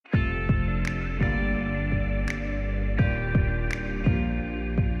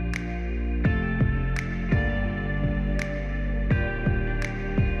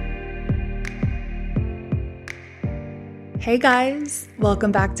Hey guys,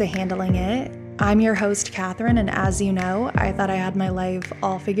 welcome back to Handling It. I'm your host, Catherine, and as you know, I thought I had my life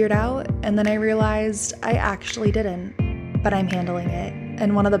all figured out, and then I realized I actually didn't, but I'm handling it.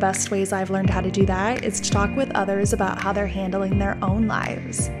 And one of the best ways I've learned how to do that is to talk with others about how they're handling their own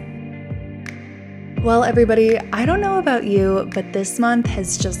lives. Well, everybody, I don't know about you, but this month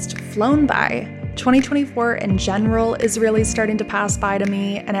has just flown by. 2024 in general is really starting to pass by to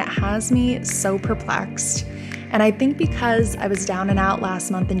me, and it has me so perplexed. And I think because I was down and out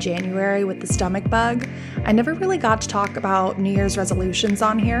last month in January with the stomach bug, I never really got to talk about New Year's resolutions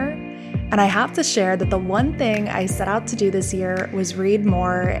on here. And I have to share that the one thing I set out to do this year was read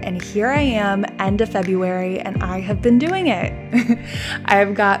more, and here I am, end of February, and I have been doing it.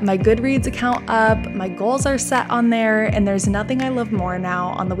 I've got my Goodreads account up, my goals are set on there, and there's nothing I love more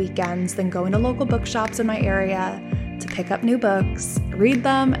now on the weekends than going to local bookshops in my area to pick up new books, read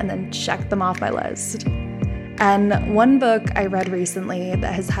them, and then check them off my list. And one book I read recently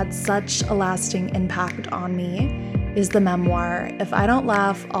that has had such a lasting impact on me is the memoir, If I Don't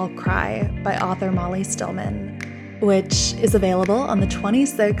Laugh, I'll Cry by author Molly Stillman, which is available on the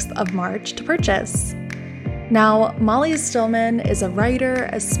 26th of March to purchase. Now, Molly Stillman is a writer,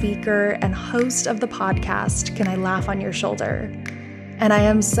 a speaker, and host of the podcast, Can I Laugh on Your Shoulder? And I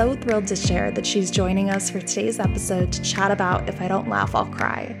am so thrilled to share that she's joining us for today's episode to chat about If I Don't Laugh, I'll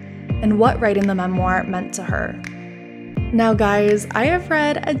Cry, and what writing the memoir meant to her. Now guys, I have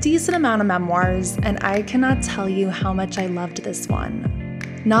read a decent amount of memoirs, and I cannot tell you how much I loved this one.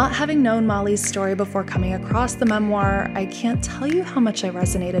 Not having known Molly's story before coming across the memoir, I can't tell you how much I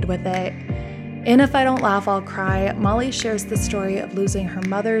resonated with it. In If I Don't Laugh, I'll Cry, Molly shares the story of losing her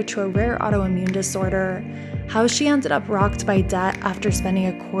mother to a rare autoimmune disorder, how she ended up rocked by debt after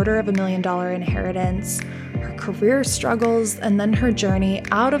spending $250,000 inheritance, her career struggles, and then her journey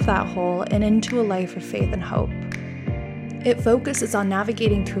out of that hole and into a life of faith and hope. It focuses on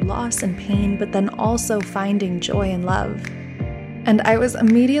navigating through loss and pain, but then also finding joy and love. And I was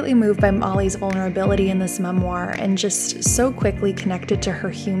immediately moved by Molly's vulnerability in this memoir and just so quickly connected to her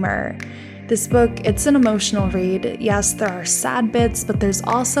humor. This book, it's an emotional read. Yes, there are sad bits, but there's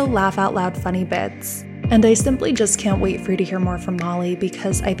also laugh out loud funny bits. And I simply just can't wait for you to hear more from Molly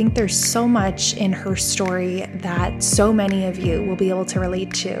because I think there's so much in her story that so many of you will be able to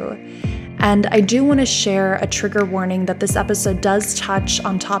relate to. And I do want to share a trigger warning that this episode does touch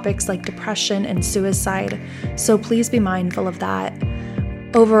on topics like depression and suicide, so please be mindful of that.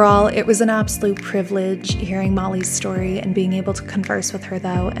 Overall, it was an absolute privilege hearing Molly's story and being able to converse with her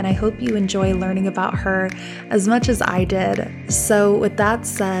though, and I hope you enjoy learning about her as much as I did. So with that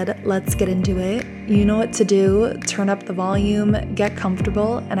said, let's get into it. You know what to do, turn up the volume, get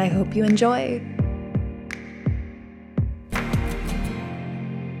comfortable, and I hope you enjoy.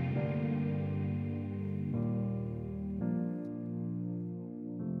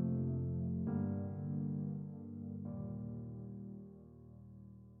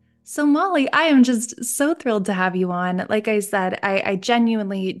 So Molly, I am just so thrilled to have you on. Like I said, I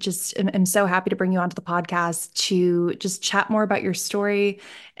genuinely just am so happy to bring you onto the podcast to just chat more about your story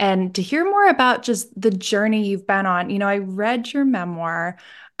and to hear more about just the journey you've been on. You know, I read your memoir.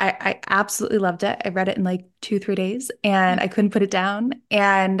 I absolutely loved it. I read it in like 2, 3 days and I couldn't put it down.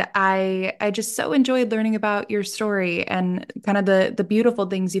 And I just so enjoyed learning about your story and kind of the beautiful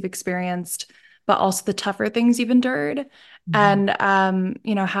things you've experienced, but also the tougher things you've endured. And,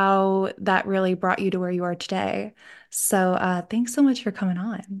 how that really brought you to where you are today. So thanks so much for coming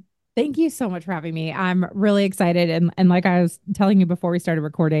on. Thank you so much for having me. I'm really excited. And like I was telling you before we started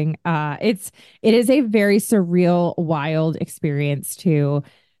recording, it is a very surreal, wild experience to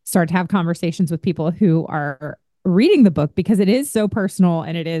start to have conversations with people who are reading the book because it is so personal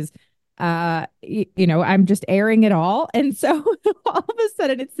and it is I'm just airing it all. And so all of a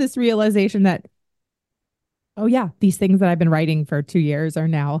sudden it's this realization that, oh yeah, these things that I've been writing for 2 years are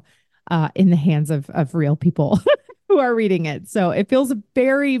now in the hands of real people who are reading it. So it feels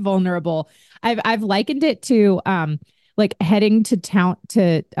very vulnerable. I've likened it to like heading to town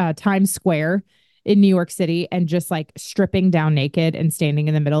to Times Square in New York City and just like stripping down naked and standing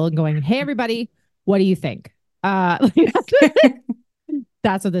in the middle and going, "Hey everybody, what do you think?"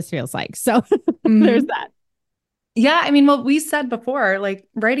 That's what this feels like. So there's that. Yeah, I mean, what we said before, like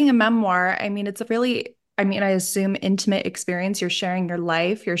writing a memoir, I mean, it's a really, I assume intimate experience. You're sharing your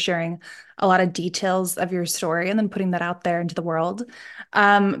life, you're sharing a lot of details of your story and then putting that out there into the world.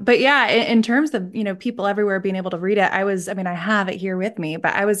 But yeah, in terms of, people everywhere being able to read it, I have it here with me,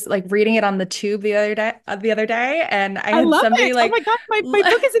 but I was like reading it on the tube the other day and I I had love somebody it. Oh like, my gosh, my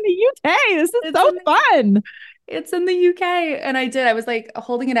book is in the UK. This is so fun. it's in the UK. And I did. I was like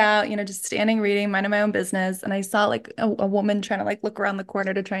holding it out, just standing reading, minding my own business. And I saw like a woman trying to like look around the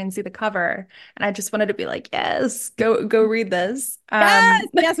corner to try and see the cover. And I just wanted to be like, yes, go read this. Yes,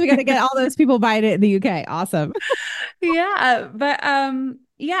 yes, we got to get all those people buying it in the UK. Awesome. Yeah, but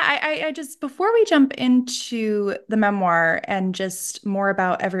yeah, I just before we jump into the memoir and just more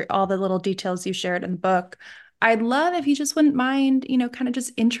about all the little details you shared in the book, I'd love if you just wouldn't mind, kind of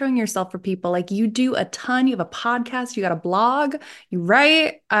just introing yourself for people. Like you do a ton, you have a podcast, you got a blog, you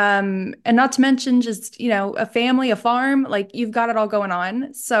write, and not to mention just, a family, a farm, like you've got it all going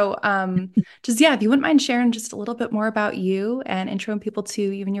on. So just yeah, if you wouldn't mind sharing just a little bit more about you and introing people to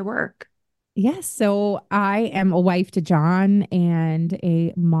even your work. Yes. So I am a wife to John and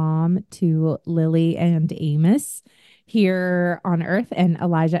a mom to Lily and Amos here on earth, and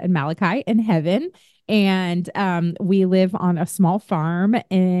Elijah and Malachi in heaven. And we live on a small farm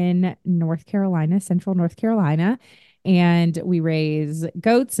in North Carolina, central North Carolina. And we raise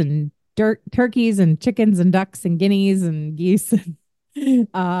goats and turkeys and chickens and ducks and guineas and geese. We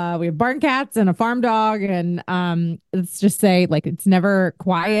have barn cats and a farm dog, and let's just say like it's never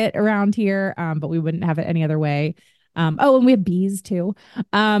quiet around here, but we wouldn't have it any other way. Oh, and we have bees too.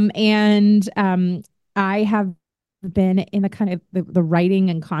 And I have been in the kind of the writing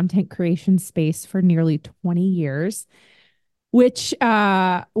and content creation space for nearly 20 years, which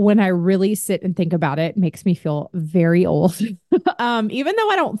when I really sit and think about it, makes me feel very old. Even though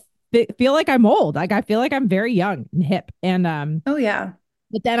I don't feel like I'm old, like I feel like I'm very young and hip. And Oh yeah.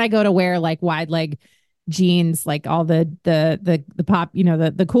 but then I go to wear like wide leg jeans, like all the pop,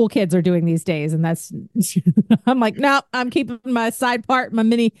 the cool kids are doing these days, and that's I'm like, no, I'm keeping my side part,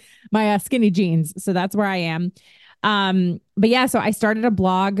 my skinny jeans. So that's where I am. But yeah, so I started a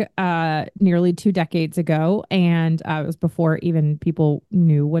blog nearly 2 decades ago, and it was before even people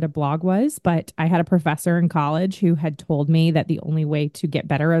knew what a blog was. But I had a professor in college who had told me that the only way to get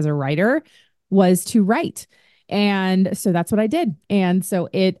better as a writer was to write. And so that's what I did. And so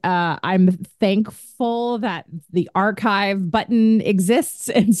I'm thankful that the archive button exists.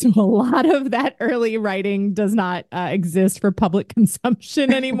 And so a lot of that early writing does not exist for public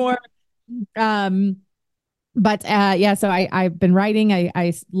consumption anymore. Um, but yeah, so I've been writing.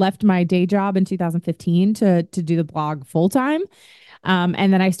 I left my day job in 2015 to do the blog full time.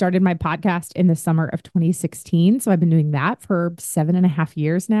 And then I started my podcast in the summer of 2016. So I've been doing that for 7.5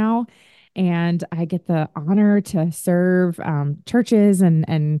 years now. And I get the honor to serve churches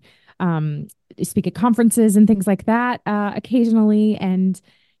and speak at conferences and things like that occasionally. And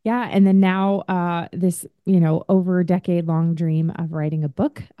yeah, and then now this, over a decade long dream of writing a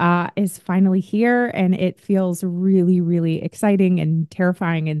book is finally here. And it feels really, really exciting and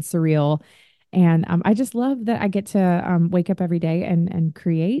terrifying and surreal. And I just love that I get to wake up every day and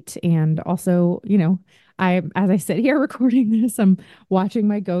create. And also, as I sit here recording this, I'm watching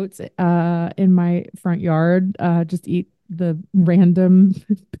my goats in my front yard just eat the random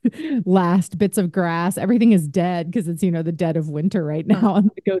last bits of grass. Everything is dead because it's, the dead of winter right now.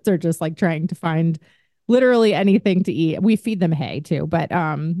 And the goats are just like trying to find literally anything to eat. We feed them hay too, but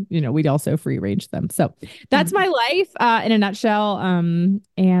we'd also free range them. So that's my life in a nutshell.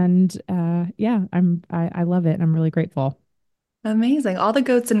 And yeah, I love it. I'm really grateful. Amazing. All the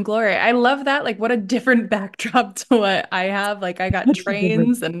goats in glory. I love that. Like, what a different backdrop to what I have. Like, I got Such a different.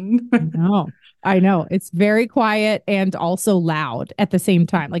 trains and No, I know it's very quiet and also loud at the same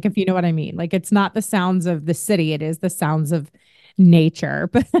time. Like, if you know what I mean, like it's not the sounds of the city, it is the sounds of nature,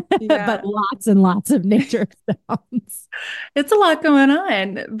 but yeah, lots and lots of nature sounds. it's a lot going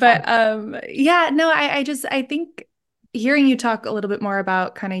on. But yeah, no, I think hearing you talk a little bit more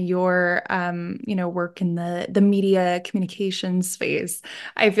about kind of your work in the media communication space,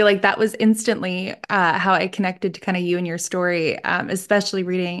 I feel like that was instantly how I connected to kind of you and your story, especially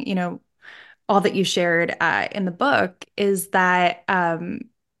reading, all that you shared in the book is that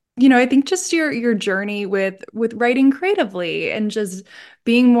I think just your journey with writing creatively and just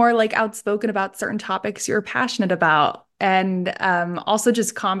being more like outspoken about certain topics you're passionate about. And also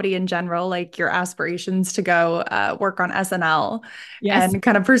just comedy in general, like your aspirations to go work on SNL Yes. and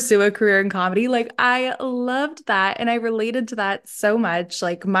kind of pursue a career in comedy. Like I loved that and I related to that so much.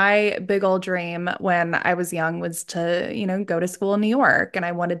 Like my big old dream when I was young was to, go to school in New York and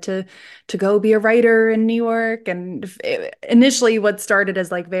I wanted to go be a writer in New York. And initially what started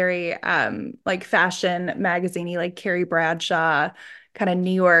as like very like fashion magazine like Carrie Bradshaw kind of New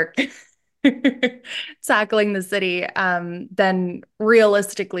York tackling the city then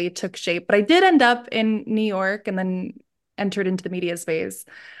realistically took shape. But I did end up in New York and then entered into the media space.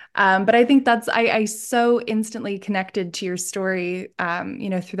 But I think I so instantly connected to your story,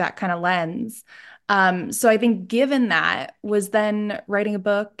 through that kind of lens. So I think given that was then writing a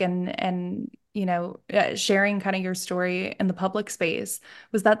book and sharing kind of your story in the public space,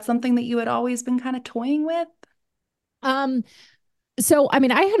 was that something that you had always been kind of toying with? Um, so I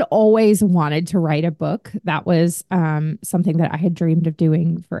mean, I had always wanted to write a book. That was something that I had dreamed of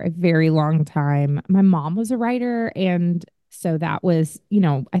doing for a very long time. My mom was a writer, and so that was,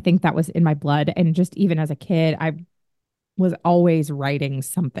 I think that was in my blood. And just even as a kid, I was always writing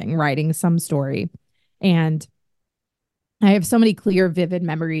something, writing some story. And I have so many clear, vivid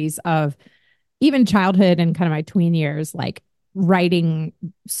memories of even childhood and kind of my tween years, like writing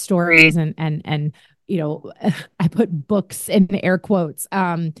stories and I put books in air quotes,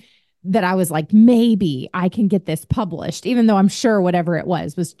 that I was like, maybe I can get this published, even though I'm sure whatever it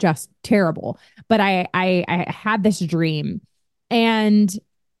was just terrible. But I had this dream. And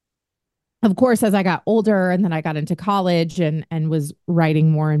of course, as I got older and then I got into college and was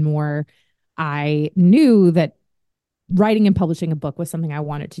writing more and more, I knew that writing and publishing a book was something I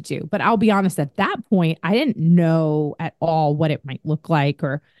wanted to do. But I'll be honest, at that point, I didn't know at all what it might look like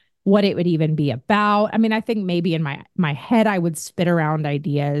or what it would even be about. I mean, I think maybe in my head I would spit around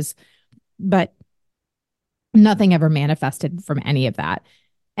ideas, but nothing ever manifested from any of that.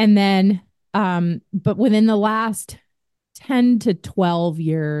 And then but within the last 10 to 12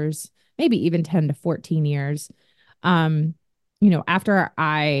 years, maybe even 10 to 14 years, after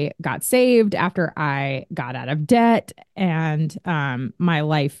I got saved, after I got out of debt, and my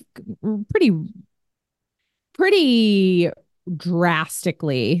life pretty pretty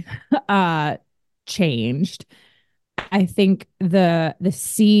drastically uh changed. I think the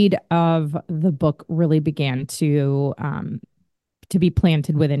seed of the book really began to be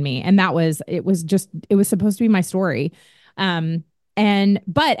planted within me. And it was supposed to be my story. Um,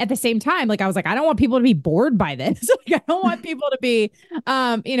 but at the same time, like I was like, I don't want people to be bored by this. Like, I don't want people to be,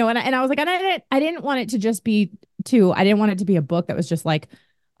 and I was like, I didn't want it to just be I didn't want it to be a book that was just like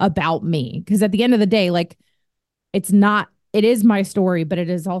about me. Cause at the end of the day, like it is my story, but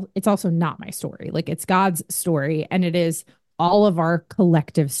it's also not my story. Like it's God's story, and it is all of our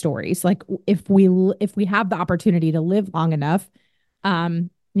collective stories. Like if we have the opportunity to live long enough, um,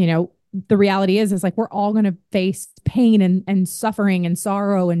 you know, the reality is like we're all going to face pain and suffering and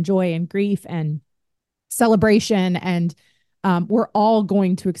sorrow and joy and grief and celebration. And we're all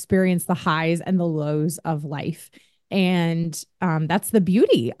going to experience the highs and the lows of life. And that's the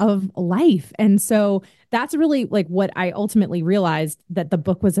beauty of life. And so that's really like what I ultimately realized that the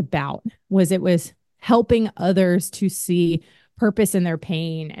book was about. It was helping others to see purpose in their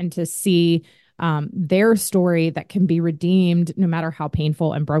pain and to see their story that can be redeemed no matter how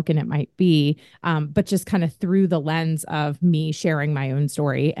painful and broken it might be, but just kind of through the lens of me sharing my own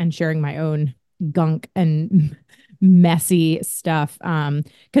story and sharing my own gunk and messy stuff.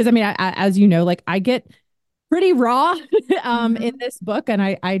 Because I mean, as you know, like I get pretty raw in Mhm. this book, and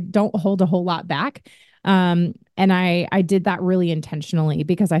I don't hold a whole lot back. And I did that really intentionally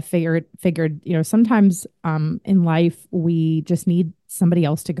because I figured, sometimes in life we just need somebody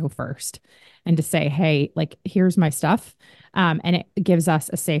else to go first and to say, hey, like here's my stuff. And it gives us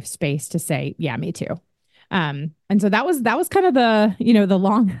a safe space to say, yeah, me too. And so that was kind of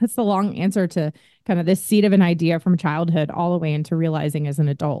that's the long answer to kind of this seed of an idea from childhood all the way into realizing as an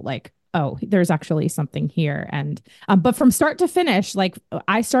adult, like, oh, there's actually something here. And but from start to finish, like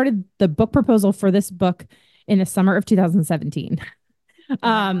I started the book proposal for this book in the summer of 2017.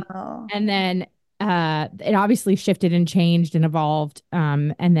 Um, Wow. and then it obviously shifted and changed and evolved.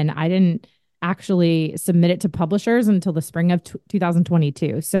 And then I didn't actually submit it to publishers until the spring of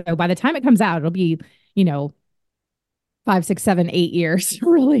 2022. So by the time it comes out, it'll be, you know, 5, 6, 7, 8 years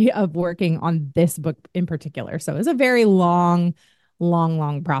really of working on this book in particular. So it's a very long, long,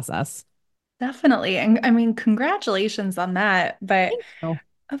 long process. Definitely. And I mean, congratulations on that. But Thank you.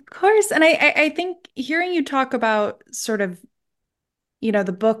 of course, and I think hearing you talk about sort of,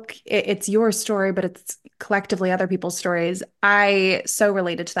 the book, it's your story, but it's collectively other people's stories. I so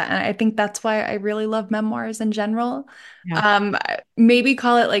related to that. And I think that's why I really love memoirs in general. Yeah. Um, Maybe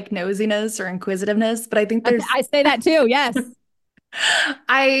call it like nosiness or inquisitiveness, but I think there's I say that too. Yes.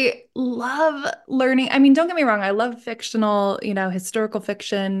 I love learning. I mean, don't get me wrong, I love fictional, historical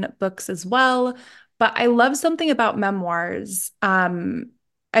fiction books as well, but I love something about memoirs.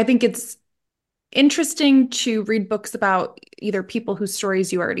 I think it's interesting to read books about either people whose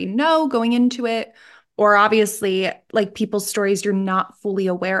stories you already know going into it, or obviously like people's stories you're not fully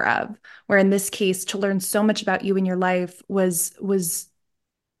aware of. Where in this case, to learn so much about you and your life was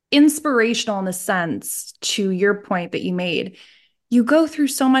inspirational in a sense to your point that you made. You go through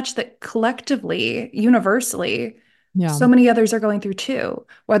so much that collectively, universally, Yeah. so many others are going through too,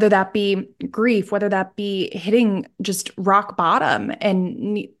 whether that be grief, whether that be hitting just rock bottom,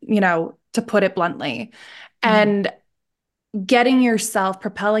 and, to put it bluntly, Mhm. and getting yourself,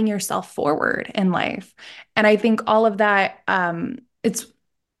 propelling yourself forward in life. And I think all of that,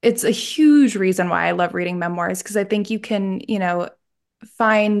 it's a huge reason why I love reading memoirs, because I think you can,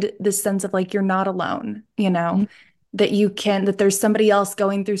 find this sense of like you're not alone, that there's somebody else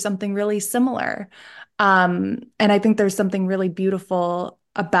going through something really similar. And I think there's something really beautiful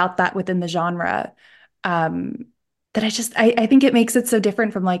about that within the genre. Um, that I think it makes it so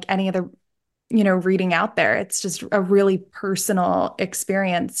different from like any other, reading out there. It's just a really personal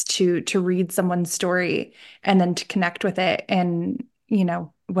experience to read someone's story and then to connect with it, and,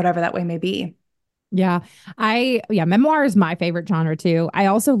 whatever that way may be. Yeah. Memoir is my favorite genre too. I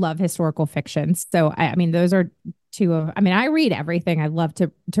also love historical fiction. So I mean, those are two of, I mean, I read everything. I love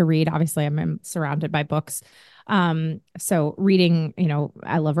to read. Obviously, I'm surrounded by books. So reading,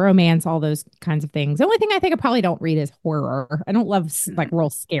 I love romance, all those kinds of things. The only thing I think I probably don't read is horror. I don't love like real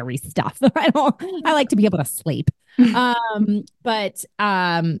scary stuff. I like to be able to sleep. But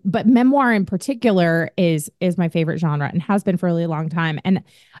memoir in particular is my favorite genre and has been for a really long time. And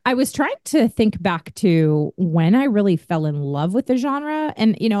I was trying to think back to when I really fell in love with the genre.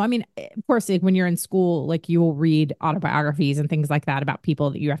 And, I mean, of course, like, when you're in school, like you will read autobiographies and things like that about people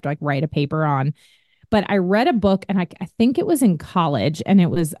that you have to like write a paper on. But I read a book, and I think it was in college, and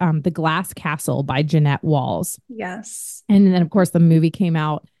it was The Glass Castle by Jeanette Walls. Yes. And then, of course, the movie came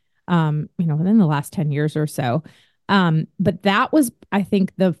out, within the last 10 years or so. But that was, I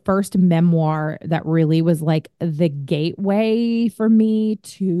think, the first memoir that really was like the gateway for me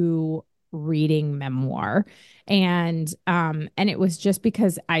to reading memoir. And it was just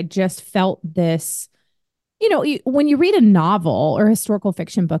because I just felt this, when you read a novel or historical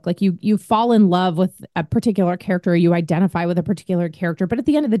fiction book, like you fall in love with a particular character, you identify with a particular character, but at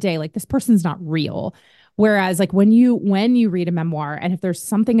the end of the day, like this person's not real. Whereas like when you read a memoir, and if there's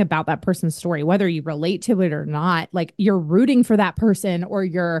something about that person's story, whether you relate to it or not, like you're rooting for that person, or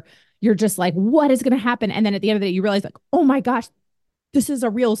you're just like, what is going to happen? And then at the end of the day, you realize like, oh my gosh, this is a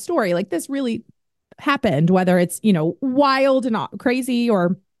real story. Like this really happened, whether it's, wild and crazy,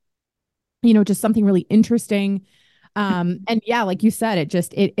 or just something really interesting. And yeah, like you said,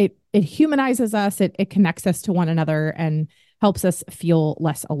 it humanizes us, it connects us to one another and helps us feel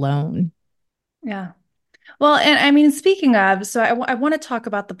less alone. Yeah. Well, and I mean, speaking of, so I want to talk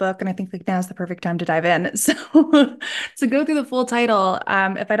about the book, and I think like now's the perfect time to dive in. So, to go through the full title,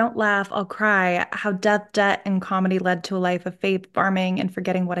 If I Don't Laugh, I'll Cry: How Death, Debt, and Comedy Led to a Life of Faith, Farming, and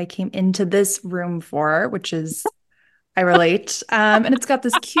Forgetting What I Came into This Room For, which is, I relate. And it's got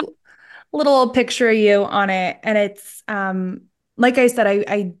this cute little picture of you on it. And it's, like I said,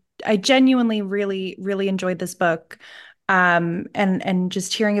 I genuinely really, really enjoyed this book. And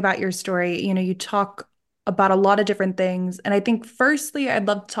just hearing about your story, you talk about a lot of different things. And I think firstly, I'd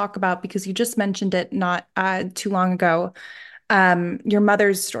love to talk about, because you just mentioned it not too long ago, your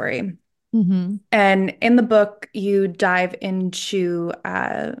mother's story. Mm-hmm. And in the book, you dive into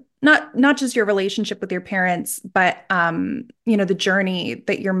not just your relationship with your parents, but the journey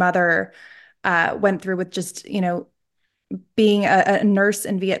that your mother went through with just, being a nurse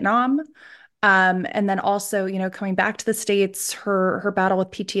in Vietnam. And then also, coming back to the States, her battle with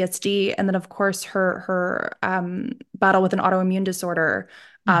PTSD, and then of course her battle with an autoimmune disorder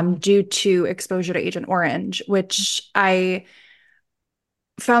Mm-hmm. due to exposure to Agent Orange, which I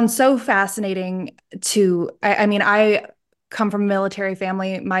found so fascinating. I mean, I come from a military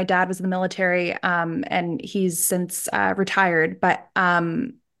family. My dad was in the military, and he's since retired. But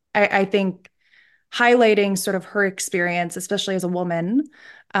I think highlighting sort of her experience, especially as a woman,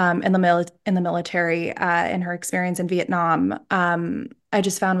 in the military, and her experience in Vietnam, I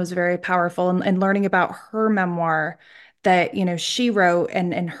just found was very powerful. And learning about her memoir that, she wrote,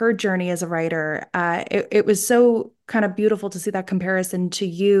 and her journey as a writer, it was so kind of beautiful to see that comparison to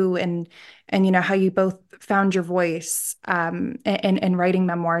you, and how you both found your voice, in writing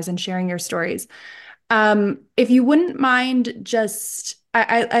memoirs and sharing your stories. If you wouldn't mind, just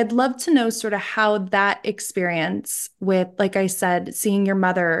I'd love to know sort of how that experience with, like I said, seeing your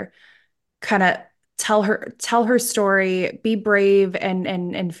mother kind of tell her story, be brave,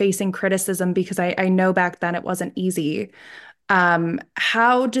 and facing criticism, because I know back then it wasn't easy.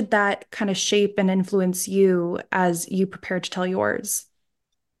 How did that kind of shape and influence you as you prepared to tell yours?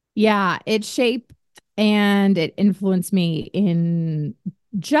 Yeah, it shaped and it influenced me in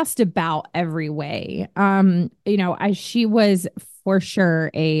just about every way. She was for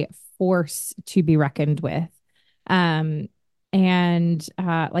sure a force to be reckoned with. Um, and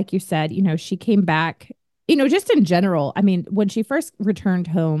like you said, she came back. just in general, I mean, when she first returned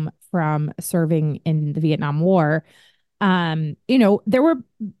home from serving in the Vietnam War, there were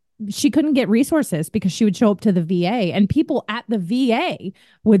she couldn't get resources because she would show up to the VA and people at the VA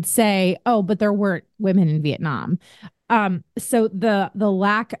would say, "Oh, but there weren't women in Vietnam." So the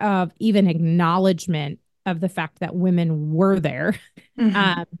lack of even acknowledgement of the fact that women were there, Hmm.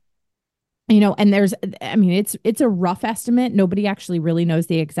 um, and I mean, it's a rough estimate. Nobody actually really knows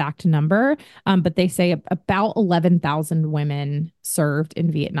the exact number, but they say about 11,000 women served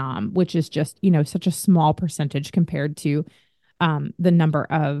in Vietnam, which is just such a small percentage compared to the number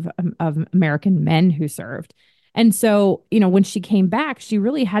of American men who served. And so, when she came back, she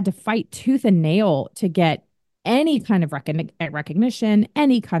really had to fight tooth and nail to get any kind of recognition,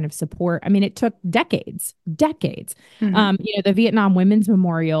 any kind of support. I mean, it took decades, decades. Hmm. The Vietnam Women's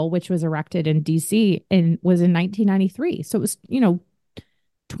Memorial, which was erected in DC and was in 1993. So it was,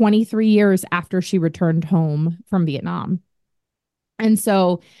 23 years after she returned home from Vietnam. And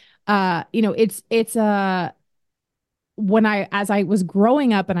so, it's as I was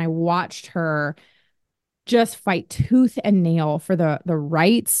growing up and I watched her just fight tooth and nail for the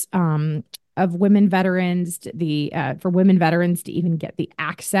rights of women veterans, for women veterans to even get the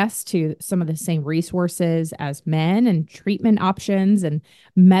access to some of the same resources as men and treatment options and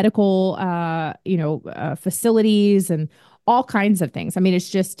medical facilities and all kinds of things. I mean, it's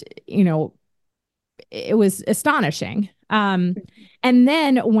just it was astonishing. And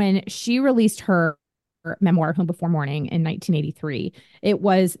then when she released her memoir, Home Before Morning, in 1983, it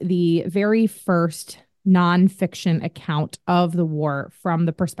was the very first nonfiction account of the war from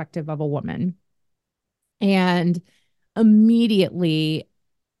the perspective of a woman. And immediately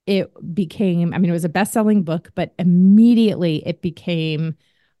it became, I mean, it was a best-selling book, but immediately it became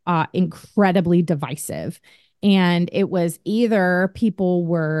incredibly divisive. And it was either people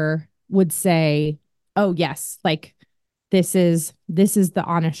would say, oh yes, like this is the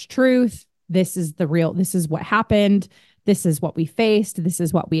honest truth. This is what happened. This is what we faced. This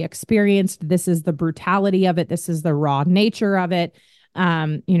is what we experienced. This is the brutality of it. This is the raw nature of it.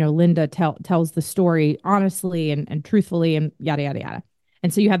 Linda tells the story honestly and truthfully and yada, yada, yada.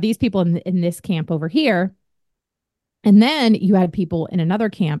 And so you have these people in this camp over here. And then you had people in another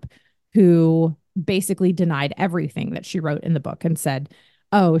camp who basically denied everything that she wrote in the book and said,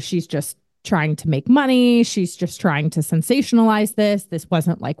 oh, she's just trying to make money. She's just trying to sensationalize this. This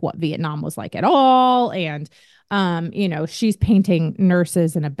wasn't like what Vietnam was like at all. And, she's painting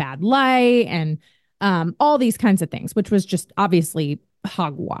nurses in a bad light and all these kinds of things, which was just obviously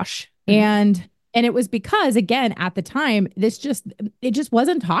hogwash. Hmm. And it was because, again, at the time, it just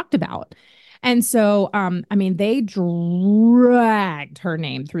wasn't talked about. And so, I mean, they dragged her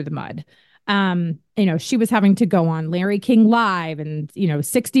name through the mud. She was having to go on Larry King Live and,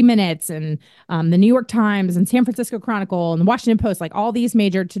 60 Minutes and the New York Times and San Francisco Chronicle and the Washington Post, like all these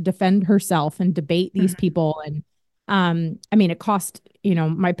major to defend herself and debate these Hmm. people. And I mean, it cost,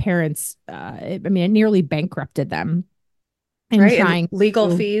 my parents, it nearly bankrupted them in Right. And trying legal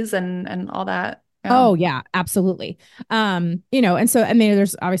to. fees and all that. Yeah. Oh yeah, absolutely. And so I mean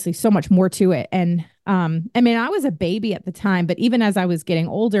there's obviously so much more to it. And I mean I was a baby at the time, but even as I was getting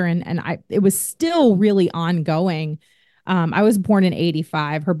older and it was still really ongoing. I was born in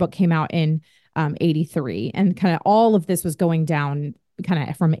 85. Her book came out in 83 and kind of all of this was going down kind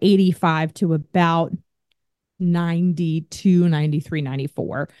of from 85 to about 92, 93,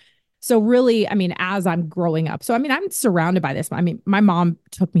 94. So really, I mean, as I'm growing up, so I mean, I'm surrounded by this. I mean, my mom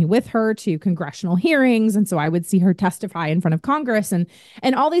took me with her to congressional hearings, and so I would see her testify in front of Congress and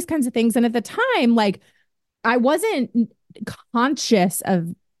all these kinds of things. And at the time, like I wasn't conscious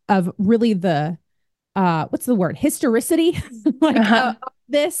of really the what's the word, historicity, like Uh-huh.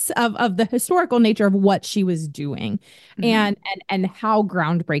 of the historical nature of what she was doing Hmm. and how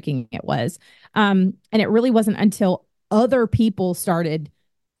groundbreaking it was. And it really wasn't until other people started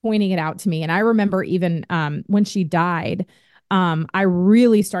pointing it out to me. And I remember even when she died, I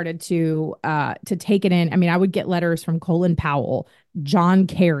really started to take it in. I mean, I would get letters from Colin Powell, John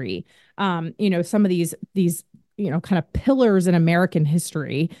Kerry, some of these kind of pillars in American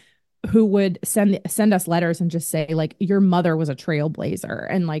history who would send us letters and just say like your mother was a trailblazer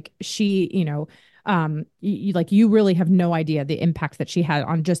and like she like you really have no idea the impact that she had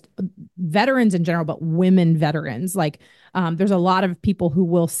on just veterans in general but women veterans like there's a lot of people who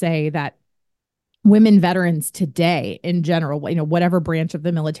will say that women veterans today in general whatever branch of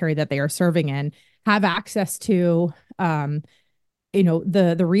the military that they are serving in have access to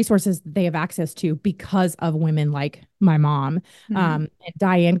the resources they have access to because of women like my mom, Hmm. and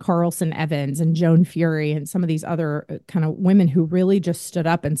Diane Carlson Evans and Joan Fury and some of these other kind of women who really just stood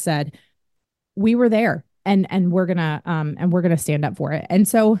up and said we were there, and we're gonna stand up for it. And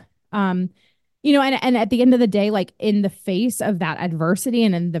so, um, and at the end of the day, like in the face of that adversity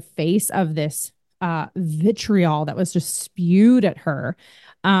and in the face of this vitriol that was just spewed at her,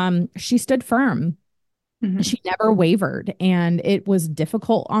 she stood firm. Mhm. She never wavered, and it was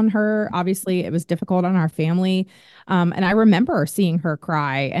difficult on her. Obviously it was difficult on our family, and I remember seeing her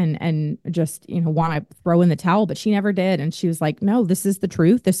cry and just want to throw in the towel, but she never did. And she was like, no, this is the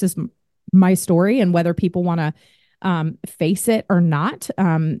truth, this is my story, and whether people want to face it or not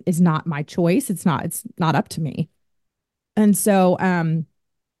is not my choice. It's not up to me. And so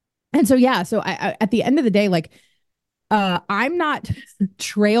yeah, so at the end of the day, like, I'm not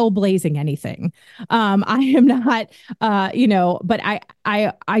trailblazing anything. I am not, but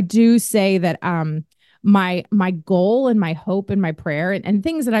I do say that, my goal and my hope and my prayer and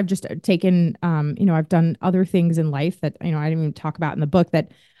things that I've just taken, I've done other things in life that, I didn't even talk about in the book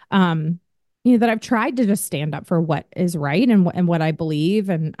that, that I've tried to just stand up for what is right and what I believe.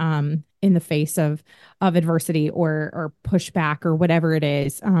 And, in the face of adversity or pushback or whatever it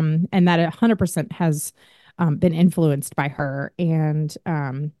is. And that 100% has, been influenced by her. And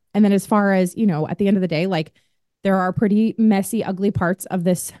then as far as, at the end of the day, like there are pretty messy, ugly parts of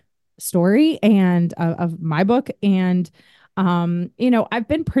this story and of my book. And, I've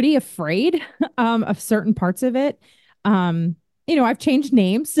been pretty afraid of certain parts of it. I've changed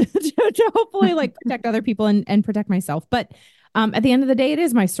names to hopefully like protect other people and protect myself. But at the end of the day, it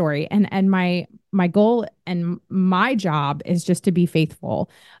is my story, and my goal and my job is just to be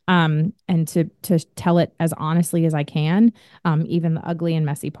faithful, and to tell it as honestly as I can, even the ugly and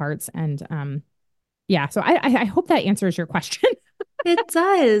messy parts. And yeah, so I hope that answers your question. It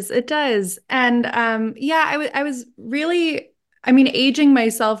does. It does. And yeah, I was really, I mean, aging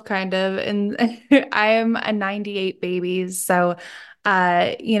myself kind of, and I am a 98 baby. So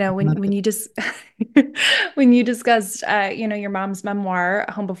when you just when you discussed your mom's memoir,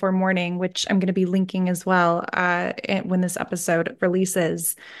 Home Before Morning, which I'm going to be linking as well when this episode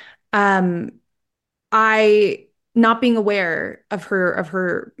releases. Um I not being aware of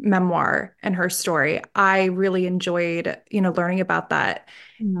her memoir and her story, I really enjoyed, learning about that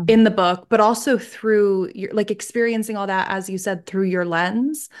Yeah. in the book, but also through your like experiencing all that, as you said, through your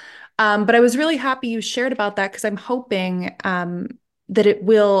lens. But I was really happy you shared about that because I'm hoping that it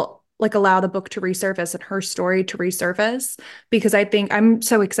will like allow the book to resurface and her story to resurface because I think I'm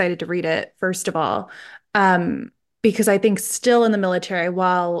so excited to read it, first of all. Um, because I think still in the military,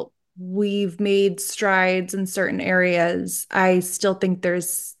 while we've made strides in certain areas, I still think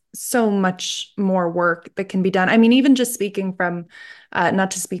there's so much more work that can be done. I mean, even just speaking from,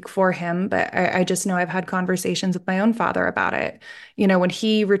 not to speak for him, but I just know I've had conversations with my own father about it. When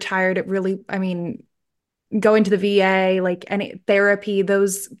he retired, it really, I mean, going to the VA, like any therapy,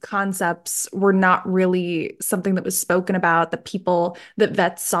 those concepts were not really something that was spoken about, the people that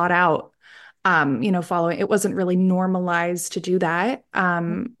vets sought out. Following it wasn't really normalized to do that.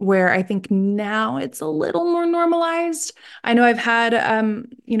 Where I think now it's a little more normalized. I know I've had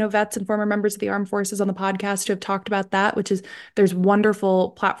vets and former members of the armed forces on the podcast who have talked about that, which is there's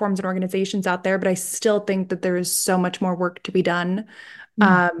wonderful platforms and organizations out there, but I still think that there is so much more work to be done.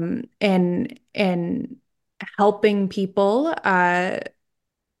 Yeah. And helping people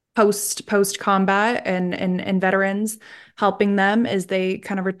post combat and veterans, helping them as they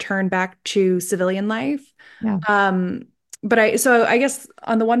kind of return back to civilian life. Yeah. Um, but I guess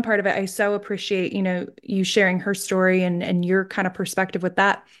on the one part of it, I so appreciate, you sharing her story and your kind of perspective with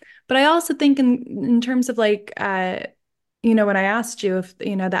that. But I also think in terms of like when I asked you if,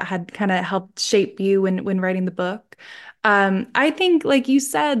 that had kind of helped shape you when writing the book. I think, like you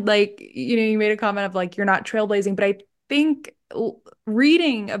said, like, you made a comment of like, you're not trailblazing, but I think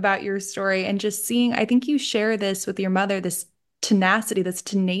reading about your story and just seeing, I think you share this with your mother, this tenacity, this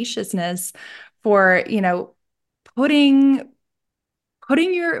tenaciousness for, putting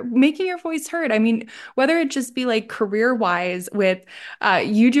making your voice heard. I mean, whether it just be like career wise with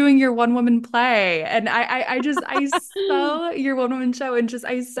you doing your one woman play. And I saw your one woman show and just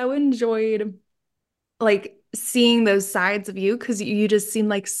I so enjoyed like seeing those sides of you because you just seem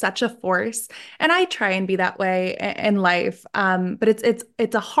like such a force. And I try and be that way in life. But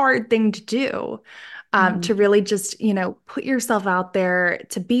it's a hard thing to do. Mhm. To really just, put yourself out there,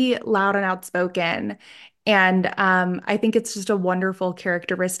 to be loud and outspoken. And I think it's just a wonderful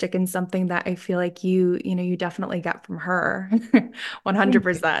characteristic and something that I feel like you definitely got from her. Thank you.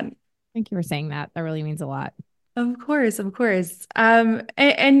 100%. Thank you for saying that. That really means a lot. Of course, of course. Also,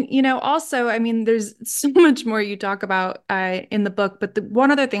 I mean, there's so much more you talk about in the book, but the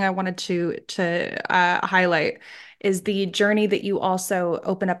one other thing I wanted to highlight is the journey that you also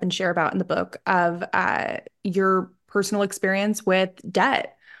open up and share about in the book of your personal experience with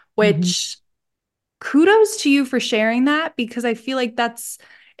debt, Mhm. which kudos to you for sharing that because I feel like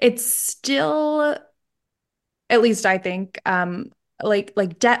it's still, at least I think,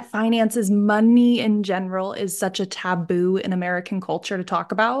 like debt finances, money in general is such a taboo in American culture to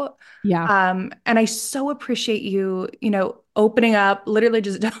talk about. Yeah. And I so appreciate you, opening up, literally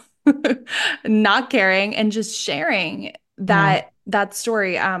just not caring and just sharing Yeah. that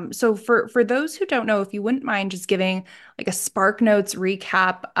story. So for those who don't know, if you wouldn't mind just giving like a Spark Notes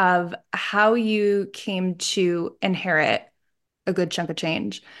recap of how you came to inherit a good chunk of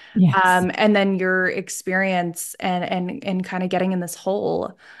change. Yes. And then your experience and kind of getting in this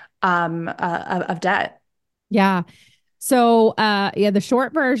hole of debt. Yeah. So, yeah, the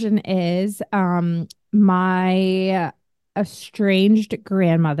short version is my estranged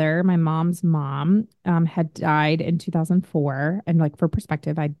grandmother, my mom's mom, had died in 2004. And like for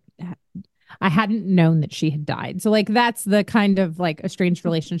perspective, I hadn't known that she had died. So like that's the kind of like estranged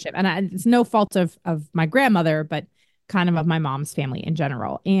relationship. And it's no fault of my grandmother, but kind of my mom's family in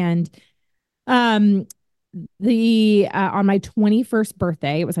general. And um the on my 21st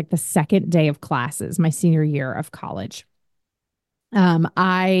birthday, it was like the second day of classes, my senior year of college.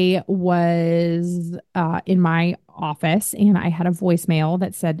 I was in my office and I had a voicemail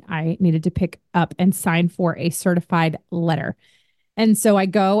that said I needed to pick up and sign for a certified letter. And so I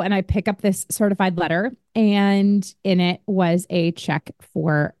go and I pick up this certified letter, and in it was a check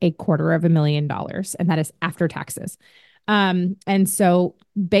for $250,000, and that is after taxes. And so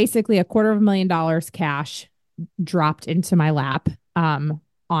basically $250,000 cash dropped into my lap on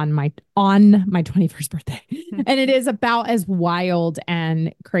my 21st birthday. And it is about as wild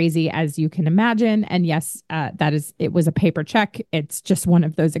and crazy as you can imagine. And yes, it was a paper check. It's just one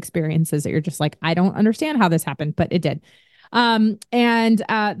of those experiences that you're just like, I don't understand how this happened, but it did. And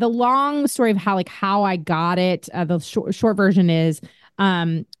the long story of how I got it, the short version is,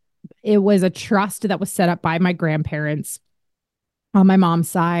 it was a trust that was set up by my grandparents on my mom's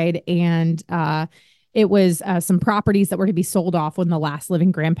side. And it was some properties that were to be sold off when the last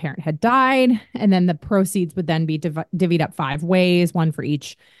living grandparent had died. And then the proceeds would then be divvied up 5 ways, one for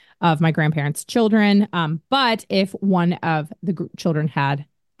each of my grandparents' children. But if one of the children had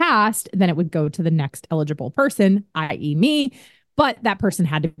passed, then it would go to the next eligible person, i.e., me. But that person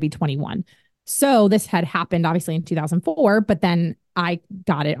had to be 21. So this had happened obviously in 2004, but then I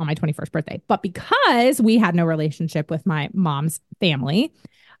got it on my 21st birthday. But because we had no relationship with my mom's family,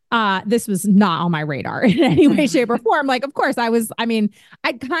 this was not on my radar in any way, shape, or form. Like, of course, I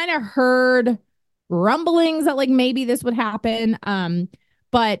kind of heard rumblings that like maybe this would happen.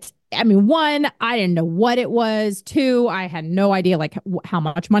 But I mean, one, I didn't know what it was. Two, I had no idea like how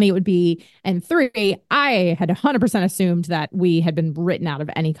much money it would be. And three, I had 100% assumed that we had been written out of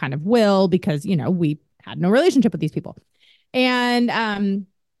any kind of will because, we had no relationship with these people. And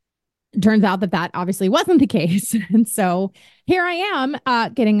turns out that obviously wasn't the case. And so here I am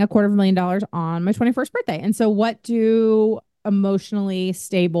getting $250,000 on my 21st birthday. And so what do emotionally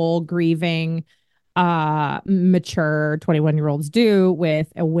stable, grieving, mature 21-year-olds do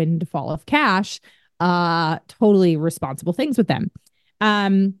with a windfall of cash? Totally responsible things with them.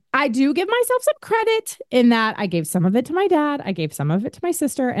 I do give myself some credit in that I gave some of it to my dad, I gave some of it to my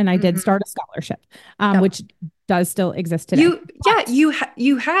sister, and I did Mhm. start a scholarship, Yep. which does still exist today. Yeah, But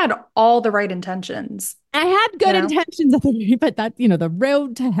you had all the right intentions, I had you good know? intentions at the but that the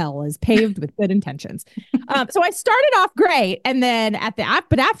road to hell is paved with good intentions. So I started off great, and then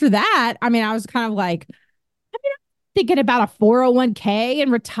but after that, I mean, I was kind of like thinking about a 401k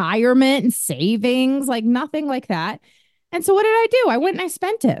and retirement and savings, like nothing like that. And so what did I do? I went and I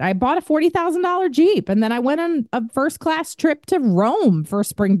spent it. I bought a $40,000 Jeep, and then I went on a first class trip to Rome for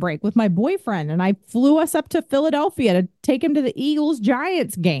spring break with my boyfriend, and I flew us up to Philadelphia to take him to the Eagles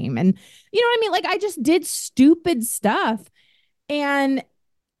Giants game. And you know what I mean? Like I just did stupid stuff. And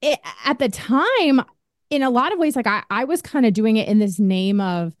at the time, in a lot of ways, like I was kind of doing it in this name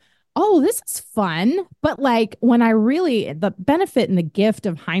of, oh, this is fun. But like when the benefit and the gift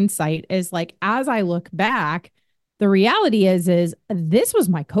of hindsight is like, as I look back, the reality is this was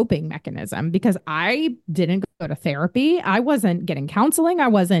my coping mechanism because I didn't go to therapy. I wasn't getting counseling. I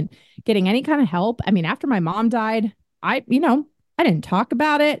wasn't getting any kind of help. I mean, after my mom died, I didn't talk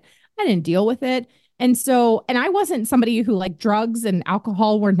about it. I didn't deal with it. And I wasn't somebody who like drugs and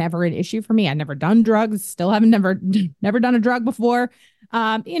alcohol were never an issue for me. I'd never done drugs, still haven't never done a drug before.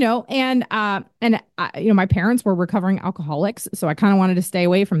 My parents were recovering alcoholics, so I kind of wanted to stay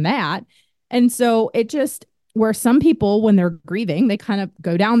away from that. And so it just where some people when they're grieving, they kind of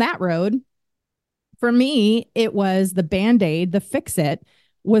go down that road. for me, it was the band-aid, the fix it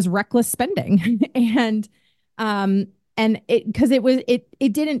was reckless spending. Um and it because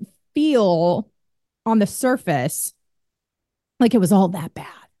it didn't feel on the surface like it was all that bad.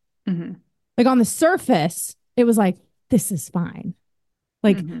 Hmm. Like on the surface, it was like, this is fine.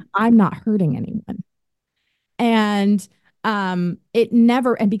 Like Hmm. I'm not hurting anyone. And it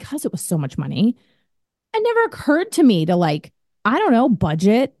never, and because it was so much money, it never occurred to me to like, I don't know,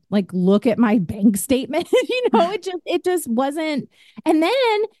 budget, like look at my bank statement. It just wasn't. And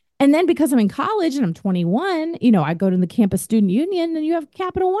then because I'm in college and I'm 21, I go to the campus student union and you have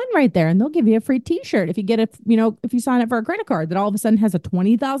Capital One right there and they'll give you a free t-shirt if you get if you sign up for a credit card that all of a sudden has a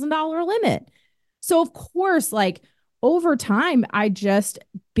 $20,000 limit. So of course, like over time,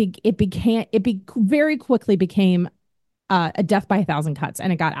 very quickly became a death by a thousand cuts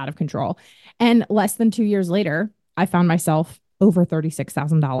and it got out of control. And less than 2 years later, I found myself over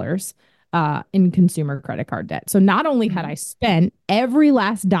 $36,000 in consumer credit card debt. So not only had I Hmm. spent every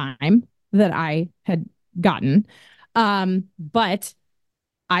last dime that I had gotten, but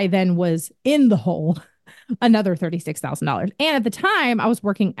I then was in the hole another $36,000. And at the time, I was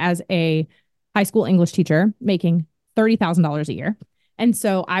working as a high school English teacher, making $30,000 a year. And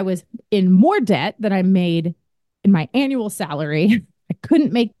so I was in more debt than I made in my annual salary. I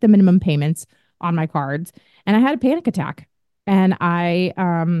couldn't make the minimum payments on my cards, and I had a panic attack. And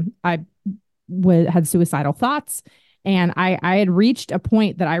had suicidal thoughts, and I had reached a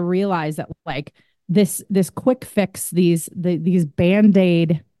point that I realized that like this quick fix, these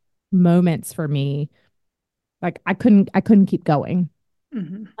band-aid moments for me, like I couldn't keep going.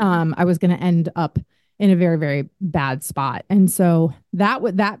 Hmm. I was going to end up in a very, very bad spot. And so that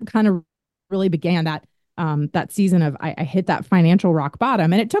kind of really began that season of I hit that financial rock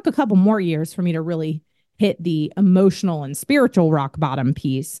bottom. And it took a couple more years for me to really hit the emotional and spiritual rock bottom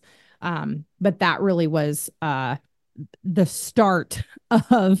piece. But that really was the start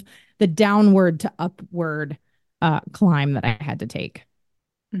of the downward to upward climb that I had to take.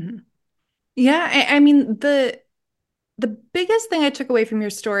 Hmm. Yeah, I mean the biggest thing I took away from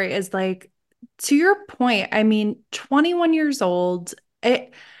your story is like, to your point, I mean, 21 years old,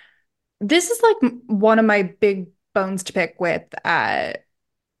 this is like one of my big bones to pick with I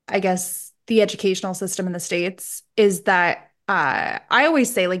guess the educational system in the States is that I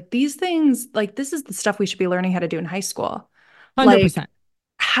always say like these things, like this is the stuff we should be learning how to do in high school. Like 100%.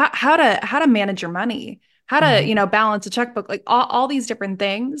 how to manage your money, how to, Yeah. balance a checkbook, like all these different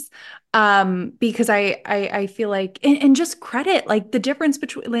things. Because I feel like and just credit, like the difference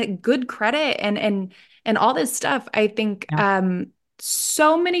between like good credit and all this stuff. I think Yeah.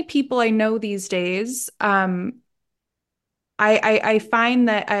 so many people I know these days, I find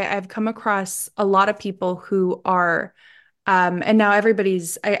that I've come across a lot of people who are, and now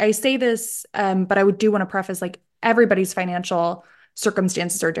I say this, but I would do want to preface like everybody's financial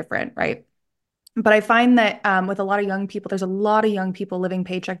circumstances are different, right? But I find that with a lot of young people, there's a lot of young people living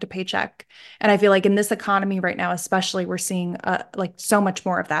paycheck to paycheck. And I feel like in this economy right now, especially, we're seeing like so much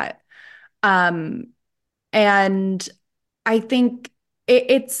more of that. Um, and I think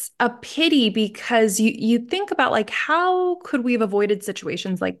it's a pity because you think about like how could we have avoided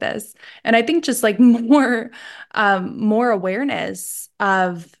situations like this? And I think just like more awareness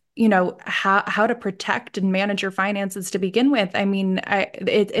of how to protect and manage your finances to begin with. I mean,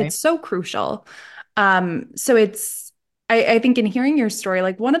 it's Right. so crucial. So I think in hearing your story,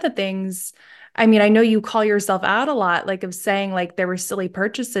 like one of the things. I mean, I know you call yourself out a lot, like of saying like there were silly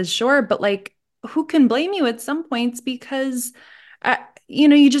purchases, sure, but like who can blame you at some points because uh,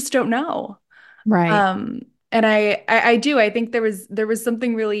 you just don't know. Right. um and I do, I think there was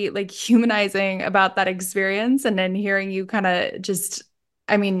something really like humanizing about that experience, and then hearing you kind of just,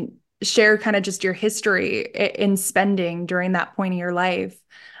 I mean, share kind of just your history in spending during that point in your life.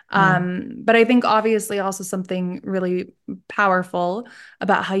 Yeah. But I think obviously also something really powerful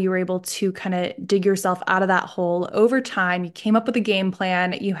about how you were able to kind of dig yourself out of that hole over time. You came up with a game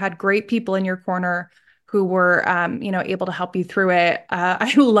plan. You had great people in your corner who were, able to help you through it.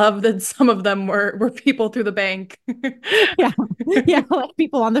 I love that some of them were people through the bank. Yeah. Yeah. Like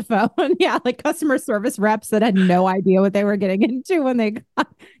people on the phone. Yeah. Like customer service reps that had no idea what they were getting into when they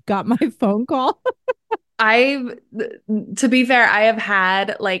got my phone call. I've, to be fair, I have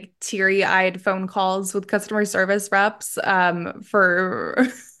had like teary-eyed phone calls with customer service reps, for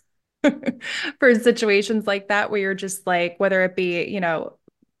for situations like that where you're just like, whether it be,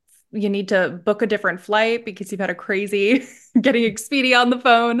 you need to book a different flight because you've had a crazy getting Expedia on the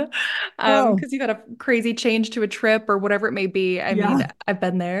phone, Oh, because you've had a crazy change to a trip or whatever it may be. I mean, yeah. I've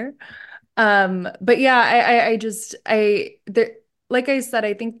been there. But yeah, I just I there like I said,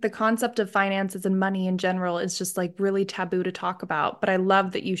 I think the concept of finances and money in general is just like really taboo to talk about. But I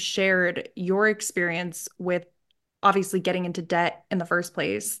love that you shared your experience with obviously getting into debt in the first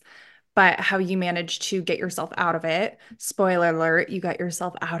place, but how you managed to get yourself out of it. Spoiler alert, you got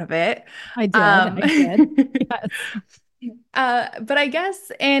yourself out of it. I did. Um, I did. Yes. but I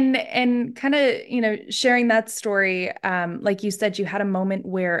guess and kind of, sharing that story, like you said, you had a moment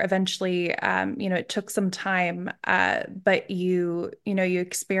where eventually, it took some time, but you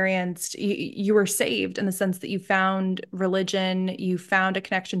experienced, you were saved in the sense that you found religion, you found a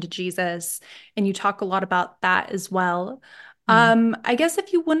connection to Jesus, and you talk a lot about that as well. Mm. I guess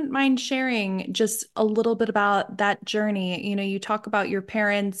if you wouldn't mind sharing just a little bit about that journey, you talk about your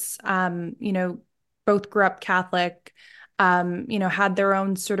parents, both grew up Catholic, had their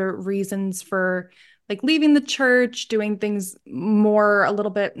own sort of reasons for like leaving the church, doing things more a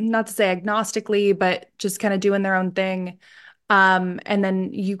little bit, not to say agnostically, but just kind of doing their own thing. And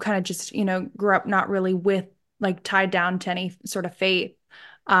then you kind of just, grew up not really with like tied down to any sort of faith.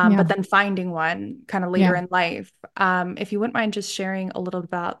 Yeah. But then finding one kind of later Yeah. in life. If you wouldn't mind just sharing a little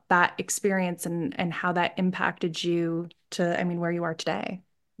about that experience and how that impacted you to, I mean, where you are today.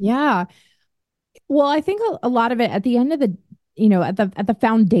 Yeah. Well, I think a lot of it at the end of the, at the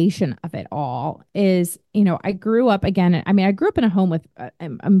foundation of it all is, I grew up again. I mean, I grew up in a home with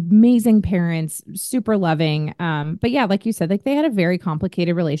amazing parents, super loving. But yeah, like you said, like they had a very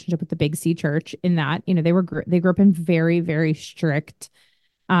complicated relationship with the Big C Church in that, they grew up in very, very strict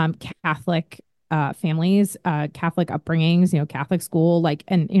Catholic families, Catholic upbringings, Catholic school. Like,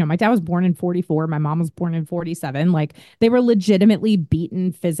 and, my dad was born in 44. My mom was born in 47. Like, they were legitimately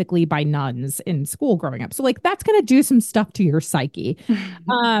beaten physically by nuns in school growing up. So, like, that's going to do some stuff to your psyche.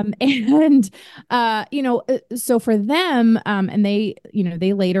 And, so for them, and they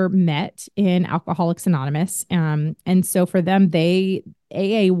later met in Alcoholics Anonymous. And so for them,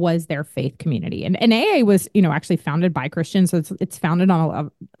 AA was their faith community. And AA was, actually founded by Christians. So it's founded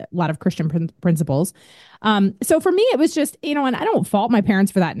on a lot of Christian principles. So for me, it was just, and I don't fault my parents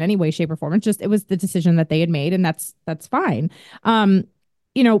for that in any way, shape, or form. It's just, it was the decision that they had made, and that's fine. Um,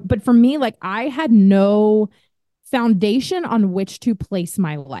 but for me, like I had no foundation on which to place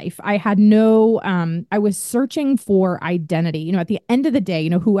my life. I had no I was searching for identity. At the end of the day,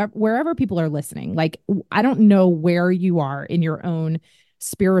 whoever wherever people are listening, like I don't know where you are in your own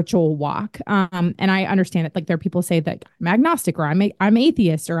spiritual walk. And I understand it, like there are people say that I'm agnostic or I'm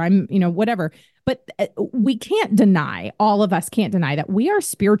atheist or I'm, whatever. But we can't deny, all of us can't deny that we are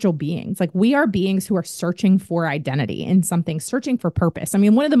spiritual beings. Like we are beings who are searching for identity in something, searching for purpose. I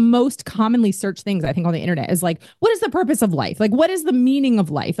mean, one of the most commonly searched things I think on the internet is like, what is the purpose of life? Like, what is the meaning of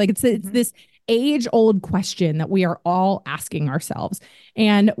life? Like it's this age old question that we are all asking ourselves.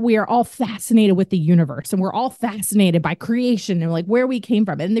 And we are all fascinated with the universe and we're all fascinated by creation and like where we came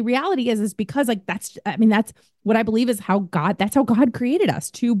from. And the reality is because like, that's what I believe is that's how God created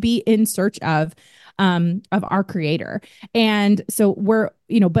us, to be in search of our creator. And so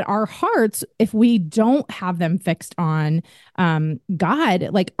but our hearts, if we don't have them fixed on God,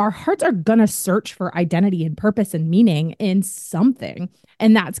 like our hearts are gonna search for identity and purpose and meaning in something.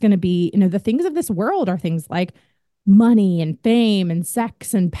 And that's gonna be, the things of this world are things like money and fame and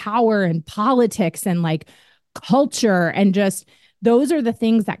sex and power and politics and like culture, and just those are the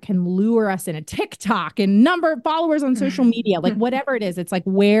things that can lure us in a TikTok and number of followers on social media, like whatever it is. It's like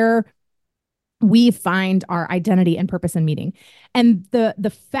where we find our identity and purpose and meaning. And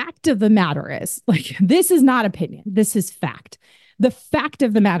the fact of the matter is, like, this is not opinion, this is fact. The fact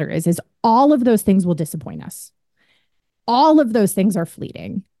of the matter is all of those things will disappoint us. All of those things are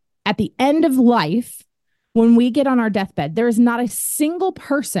fleeting. At the end of life, when we get on our deathbed, there is not a single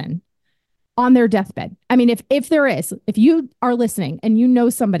person on their deathbed. I mean, if there is, if you are listening and you know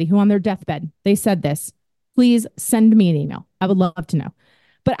somebody who on their deathbed, they said this, please send me an email. I would love to know.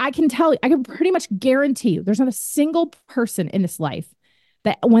 But I can pretty much guarantee you there's not a single person in this life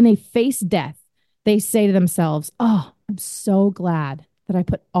that when they face death, they say to themselves, oh, I'm so glad that I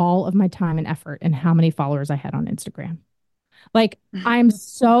put all of my time and effort in how many followers I had on Instagram. Like, I'm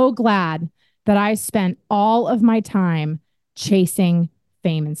so glad that I spent all of my time chasing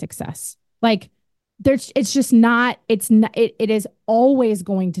fame and success. Like, it's just not, it is always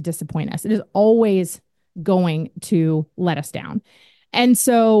going to disappoint us. It is always going to let us down. And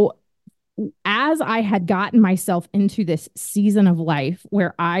so, as I had gotten myself into this season of life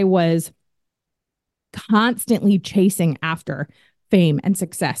where I was constantly chasing after fame and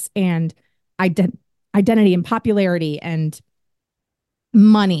success and identity and popularity and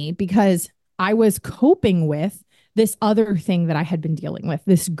money, because I was coping with this other thing that I had been dealing with,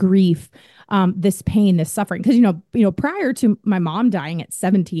 this grief, this pain, this suffering. Because prior to my mom dying at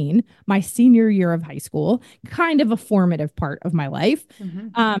 17, my senior year of high school, kind of a formative part of my life.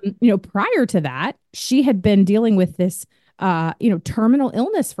 Mm-hmm. Prior to that, she had been dealing with this terminal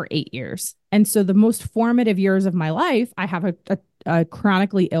illness for 8 years. And so the most formative years of my life, I have a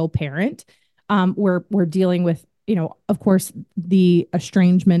chronically ill parent. We're dealing with, of course, the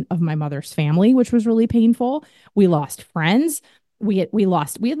estrangement of my mother's family, which was really painful. We lost friends. We had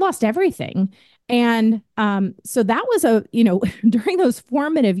lost everything. And so that was during those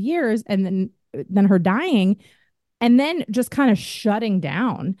formative years, and then her dying, and then just kind of shutting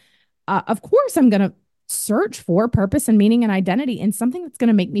down. Of course, I'm going to search for purpose and meaning and identity in something that's going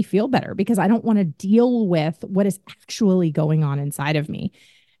to make me feel better, because I don't want to deal with what is actually going on inside of me.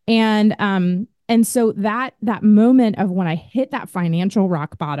 And so that moment of when I hit that financial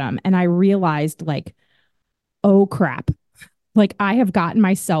rock bottom and I realized, like, oh crap, like I have gotten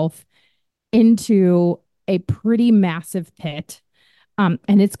myself into a pretty massive pit. And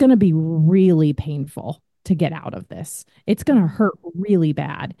it's going to be really painful to get out of this. It's going to hurt really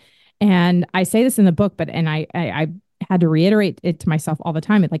bad. And I say this in the book, but I had to reiterate it to myself all the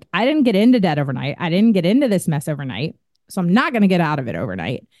time. It's like, I didn't get into debt overnight. I didn't get into this mess overnight. So I'm not going to get out of it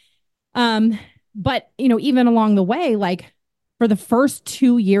overnight. But even along the way, like for the first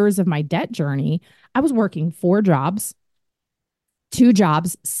 2 years of my debt journey, I was working 4 jobs, 2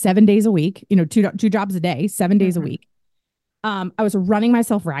 jobs, 7 days a week, two jobs a day, 7 days a week. I was running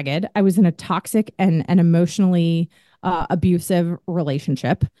myself ragged. I was in a toxic and emotionally abusive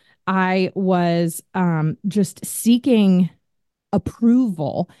relationship. I was just seeking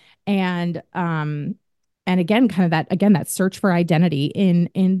approval and again, kind of that search for identity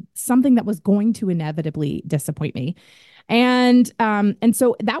in something that was going to inevitably disappoint me. And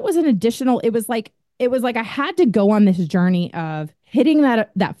so that was an additional, it was like I had to go on this journey of hitting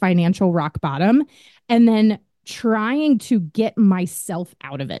that financial rock bottom, and then trying to get myself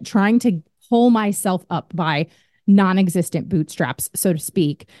out of it, trying to pull myself up by non-existent bootstraps, so to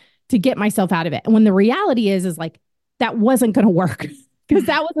speak, to get myself out of it. And when the reality is like, that wasn't going to work, because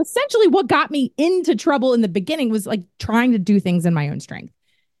that was essentially what got me into trouble in the beginning, was like trying to do things in my own strength.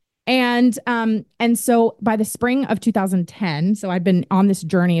 And so by the spring of 2010, so I'd been on this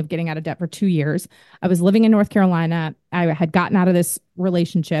journey of getting out of debt for 2 years. I was living in North Carolina. I had gotten out of this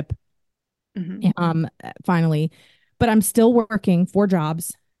relationship, finally, but I'm still working 4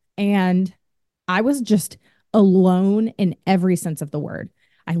 jobs, and I was just alone in every sense of the word.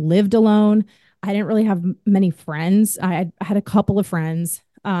 I lived alone. I didn't really have many friends. I had a couple of friends,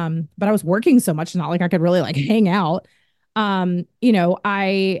 but I was working so much, not like I could really like hang out. I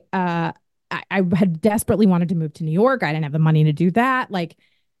had desperately wanted to move to New York. I didn't have the money to do that. Like,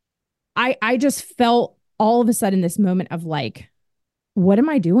 I just felt all of a sudden this moment of like, what am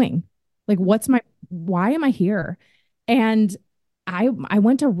I doing? Like, why am I here? And I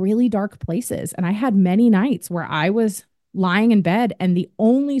went to really dark places, and I had many nights where I was lying in bed, and the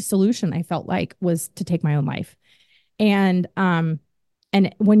only solution I felt like was to take my own life. And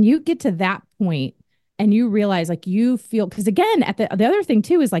when you get to that point and you realize, like, you feel, because again, the other thing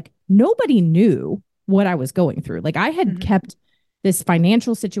too is like, nobody knew what I was going through. Like, I had kept this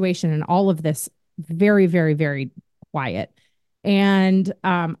financial situation and all of this very, very, very quiet. And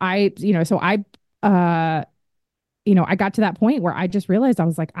I got to that point where I just realized, I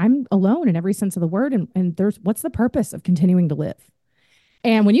was like, I'm alone in every sense of the word. And what's the purpose of continuing to live?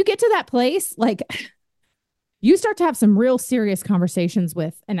 And when you get to that place, like, you start to have some real serious conversations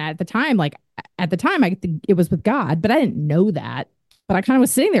with, and at the time, I think it was with God, but I didn't know that. But I kind of was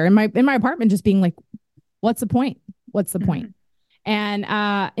sitting there in my apartment, just being like, what's the point? What's the point? And,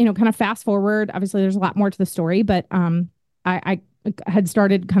 kind of fast forward, obviously there's a lot more to the story, but, I had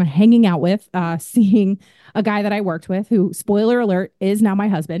started kind of hanging out with, seeing a guy that I worked with, who, spoiler alert, is now my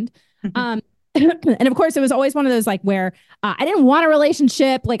husband. And of course, it was always one of those, like, where I didn't want a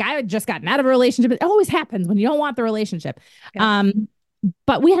relationship. Like, I had just gotten out of a relationship. It always happens when you don't want the relationship. Yeah.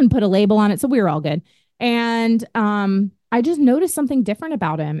 But we hadn't put a label on it, so we were all good. And I just noticed something different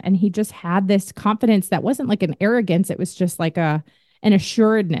about him. And he just had this confidence that wasn't like an arrogance. It was just like an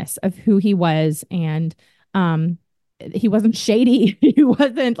assuredness of who he was. And he wasn't shady. He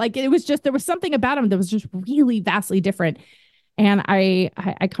wasn't like, it was just, there was something about him that was just really vastly different. And I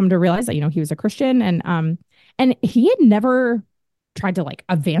come to realize that, he was a Christian, and he had never tried to like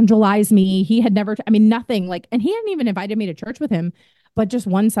evangelize me. He had never, nothing like, and he hadn't even invited me to church with him. But just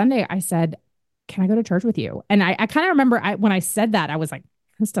one Sunday I said, can I go to church with you? And I kind of remember when I said that, I was like,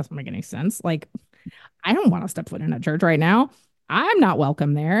 this doesn't make any sense. Like, I don't want to step foot in a church right now. I'm not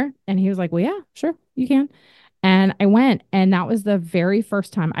welcome there. And he was like, well, yeah, sure, you can. And I went, and that was the very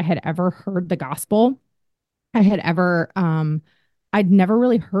first time I had ever heard the gospel. I had ever I'd never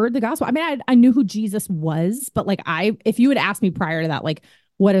really heard the gospel. I mean, I knew who Jesus was, but like if you had asked me prior to that, like,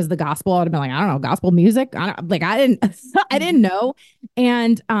 what is the gospel? I'd have been like, I don't know, gospel music. I didn't, I didn't Mhm. know.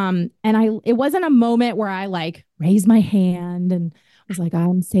 It wasn't a moment where I like raised my hand and was like,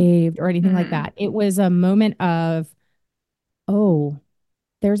 I'm saved or anything like Mhm. that. It was a moment of, oh,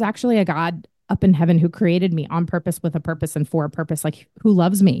 there's actually a God up in heaven who created me on purpose with a purpose and for a purpose, like who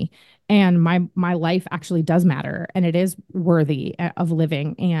loves me. And my life actually does matter and it is worthy of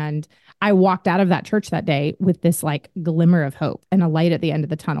living. And I walked out of that church that day with this like glimmer of hope and a light at the end of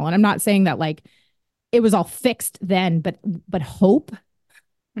the tunnel. And I'm not saying that like it was all fixed then, but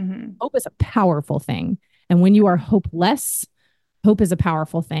Mhm. hope is a powerful thing. And when you are hopeless, hope is a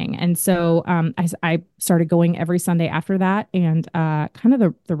powerful thing. And so I started going every Sunday after that. And kind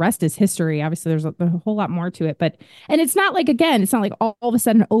of the rest is history. Obviously, there's a whole lot more to it. And it's not like, again, it's not like all of a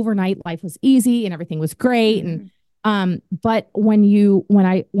sudden overnight life was easy and everything was great. And Mhm. but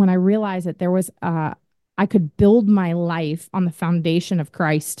when I realized that there was I could build my life on the foundation of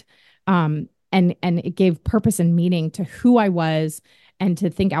Christ, and it gave purpose and meaning to who I was, and to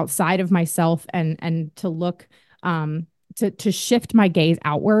think outside of myself, and to look to shift my gaze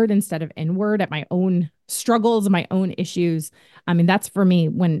outward instead of inward at my own struggles and my own issues. I mean, that's for me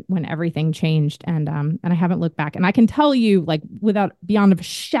when everything changed, and I haven't looked back. And I can tell you, like, without beyond a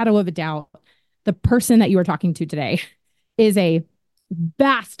shadow of a doubt, the person that you are talking to today is a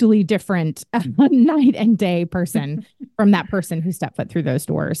vastly different night and day person from that person who stepped foot through those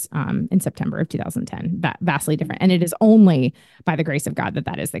doors in September of 2010. Vastly different, and it is only by the grace of God that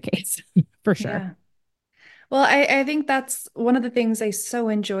that is the case, for sure. Yeah. Well, I think that's one of the things I so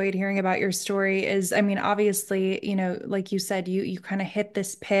enjoyed hearing about your story is, I mean, obviously, like you said, you kind of hit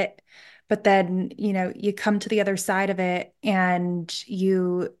this pit, but then, you come to the other side of it and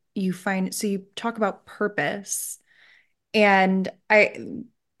you find, so you talk about purpose. And I've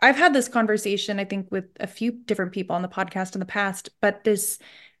had this conversation, I think, with a few different people on the podcast in the past, but this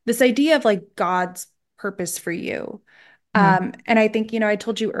idea of like God's purpose for you. Yeah. And I think, I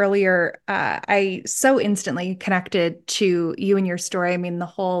told you earlier, I so instantly connected to you and your story. I mean, the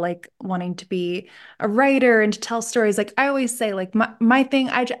whole like wanting to be a writer and to tell stories. Like I always say, like my thing,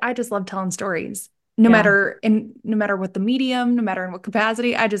 I just love telling stories, Yeah. no matter what the medium, no matter in what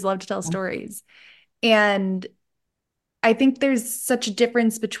capacity, I just love to tell stories. And I think there's such a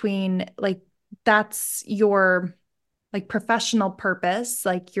difference between like that's your like professional purpose,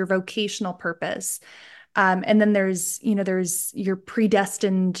 like your vocational purpose. And then there's your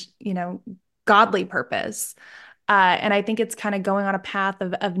predestined, godly purpose. And I think it's kind of going on a path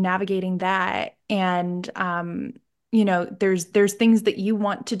of navigating that. And there's things that you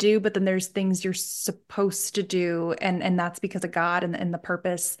want to do, but then there's things you're supposed to do, and that's because of God and the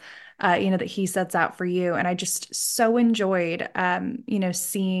purpose, that He sets out for you. And I just so enjoyed,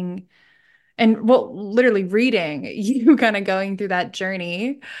 seeing and well, literally reading you kind of going through that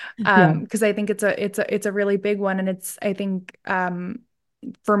journey, Yeah. because I think it's a really big one, and it's I think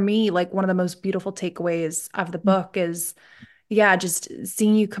for me like one of the most beautiful takeaways of the book is yeah, just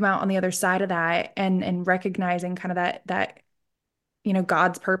seeing you come out on the other side of that and recognizing kind of that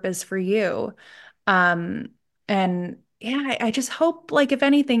God's purpose for you. Um, and yeah, I just hope like if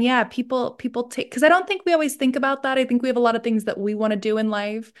anything, yeah, people take because I don't think we always think about that. I think we have a lot of things that we want to do in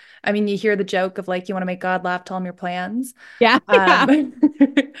life. I mean, you hear the joke of like you want to make God laugh, tell him your plans. Yeah. Yeah. Um,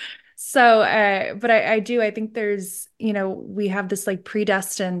 so, but I do, I think there's, we have this like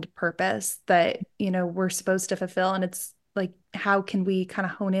predestined purpose that, we're supposed to fulfill. And it's like, how can we kind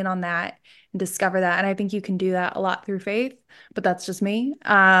of hone in on that and discover that? And I think you can do that a lot through faith, but that's just me.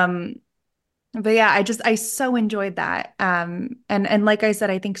 But yeah, I so enjoyed that. And like I said,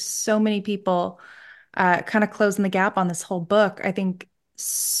 I think so many people kind of closing the gap on this whole book. I think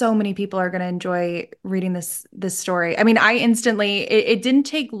so many people are going to enjoy reading this story. I mean, I instantly it didn't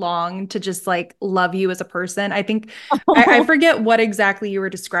take long to just like love you as a person. I think I Oh, forget what exactly you were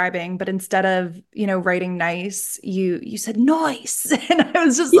describing, but instead of writing nice, you said nice, and I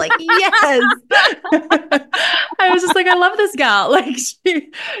was just like yes. I was just like I love this gal. Like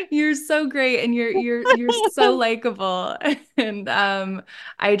you're so great, and you're so likable, and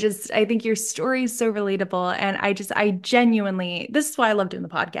I think your story is so relatable. And I genuinely, this is why I love doing the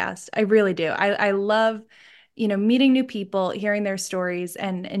podcast. I really do. I love, meeting new people, hearing their stories,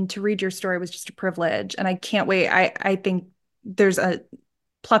 and to read your story was just a privilege. And I can't wait. I think there's a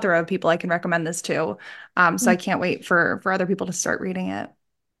plethora of people I can recommend this to. So I can't wait for other people to start reading it.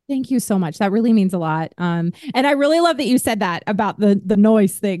 Thank you so much. That really means a lot. And I really love that you said that about the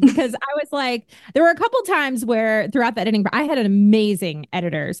noise thing because I was like, there were a couple times where throughout the editing, I had an amazing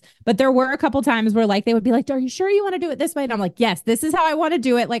editors, but there were a couple times where like they would be like, "Are you sure you want to do it this way?" And I'm like, "Yes, this is how I want to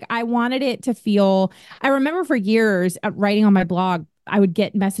do it." Like I wanted it to feel. I remember for years writing on my blog. I would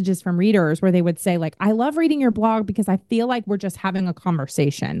get messages from readers where they would say like, "I love reading your blog because I feel like we're just having a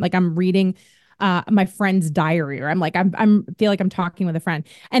conversation. Like I'm reading my friend's diary, or I'm feel like I'm talking with a friend."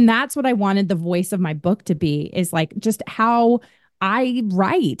 And that's what I wanted the voice of my book to be, is like just how I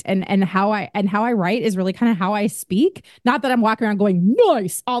write, and how I write is really kind of how I speak. Not that I'm walking around going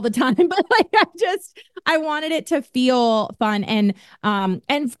nice all the time, but like I wanted it to feel fun. And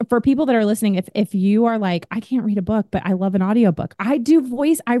for people that are listening, if you are like, I can't read a book, but I love an audiobook. I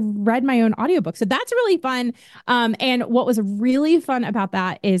read my own audiobook. So that's really fun. And what was really fun about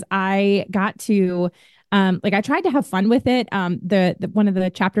that is I got to like I tried to have fun with it. The one of the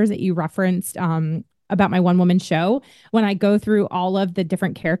chapters that you referenced about my one woman show, when I go through all of the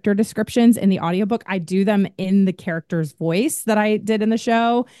different character descriptions in the audiobook, I do them in the character's voice that I did in the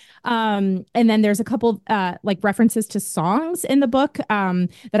show. And then there's a couple like references to songs in the book that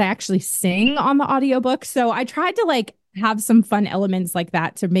I actually sing on the audiobook. So I tried to like have some fun elements like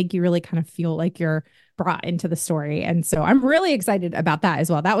that to make you really kind of feel like you're brought into the story. And so I'm really excited about that as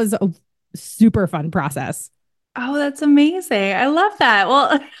well. That was a super fun process. Oh, that's amazing. I love that.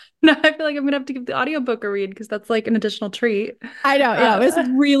 Well, now I feel like I'm gonna have to give the audiobook a read because that's like an additional treat. I know, yeah, it was Uh,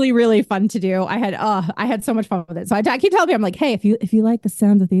 really, really fun to do. I had so much fun with it. So I keep telling me, I'm like, hey, if you like the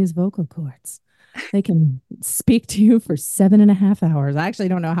sound of these vocal cords, they can speak to you for 7.5 hours. I actually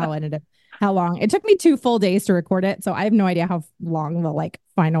don't know how long. It took me 2 full days to record it, so I have no idea how long the like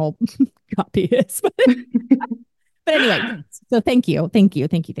final copy is. But anyway, yes. So thank you,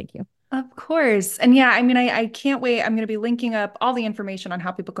 Of course. And yeah, I mean, I can't wait. I'm going to be linking up all the information on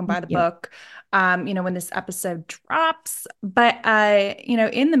how people can thank buy the you. book, when this episode drops. But,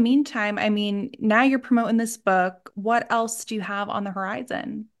 in the meantime, I mean, now you're promoting this book. What else do you have on the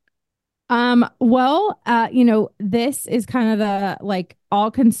horizon? Well, this is kind of the like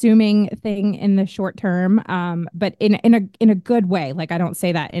all-consuming thing in the short term, but in a good way. Like I don't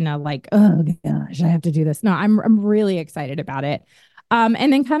say that in a like, oh gosh, I have to do this. No, I'm really excited about it.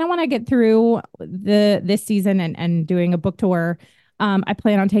 And then kind of when I get through this season and doing a book tour, I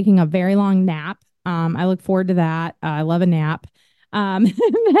plan on taking a very long nap. I look forward to that. I love a nap. And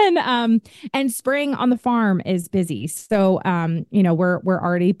then and spring on the farm is busy. So we're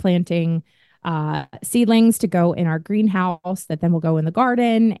already planting seedlings to go in our greenhouse that then will go in the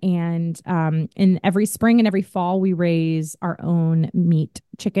garden. And in every spring and every fall, we raise our own meat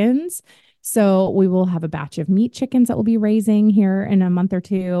chickens. So we will have a batch of meat chickens that we'll be raising here in a month or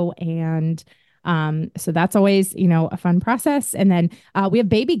two. And so that's always, a fun process. And then we have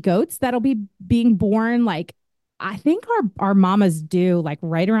baby goats that'll be being born like I think our mamas do like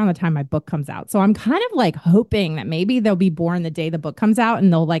right around the time my book comes out. So I'm kind of like hoping that maybe they'll be born the day the book comes out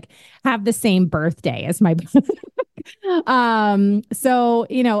and they'll like have the same birthday as my book. So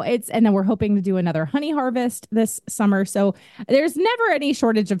it's, and then we're hoping to do another honey harvest this summer. So there's never any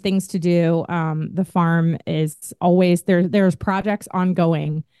shortage of things to do. The farm is always there's projects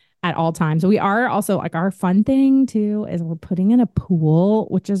ongoing at all times. We are also like our fun thing too is we're putting in a pool,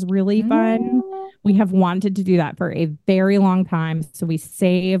 which is really fun. Mm. We have wanted to do that for a very long time. So we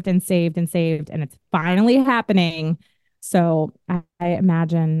saved and saved and saved, and it's finally happening. So I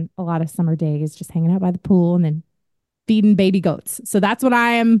imagine a lot of summer days just hanging out by the pool and then feeding baby goats. So that's what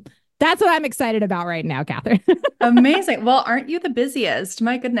I'm excited about right now, Catherine. Amazing. Well, aren't you the busiest?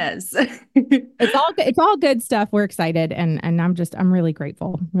 My goodness. It's all good stuff. We're excited, and I'm really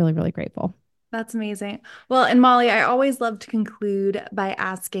grateful. Really, really grateful. That's amazing. Well, and Molly, I always love to conclude by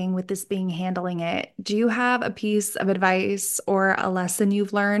asking, with this being handling it, do you have a piece of advice or a lesson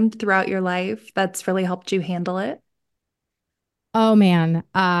you've learned throughout your life that's really helped you handle it? Oh man.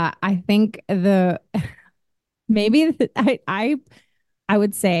 I think the maybe I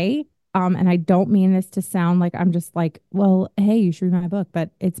would say, and I don't mean this to sound like I'm just like, well, hey, you should read my book, but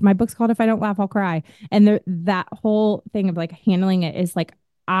it's my book's called If I Don't Laugh, I'll Cry. And that whole thing of like handling it is like,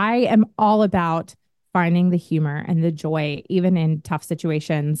 I am all about finding the humor and the joy, even in tough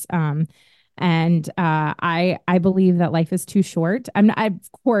situations. And I believe that life is too short. I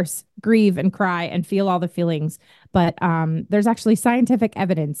of course grieve and cry and feel all the feelings, but there's actually scientific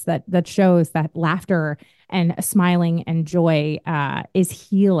evidence that shows that laughter and smiling and joy is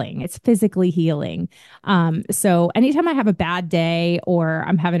healing. It's physically healing. So anytime I have a bad day or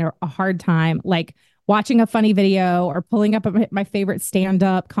I'm having a hard time, like watching a funny video or pulling up my favorite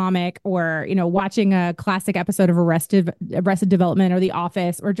stand-up comic, or, watching a classic episode of Arrested Development or The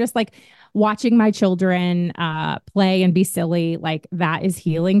Office, or just like watching my children play and be silly, like that is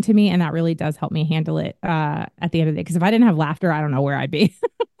healing to me. And that really does help me handle it at the end of the day. Because if I didn't have laughter, I don't know where I'd be.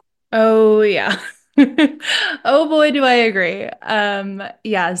 Oh yeah. Oh boy, do I agree.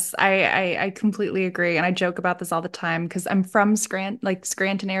 Yes, I completely agree. And I joke about this all the time because I'm from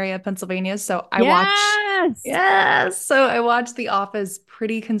Scranton area, Pennsylvania. So Yes. so I watch The Office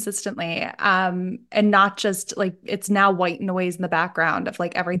pretty consistently. And not just like it's now white noise in the background of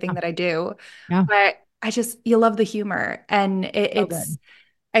like everything Yeah. that I do. Yeah. But you love the humor. And So it's good.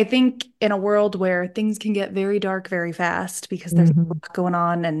 I think in a world where things can get very dark very fast because there's a Mhm. lot going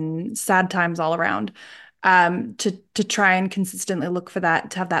on and sad times all around, to try and consistently look for that,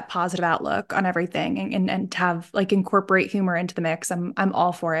 to have that positive outlook on everything, and to have like incorporate humor into the mix. I'm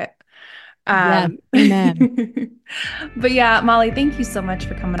all for it. Yes. Um, Amen. but yeah, Molly, thank you so much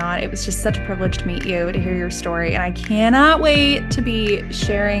for coming on. It was just such a privilege to meet you, to hear your story, and I cannot wait to be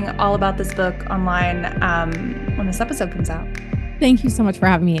sharing all about this book online when this episode comes out. Thank you so much for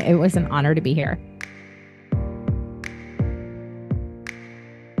having me. It was an honor to be here.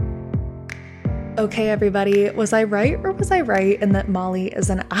 Okay, everybody, was I right or was I right in that Molly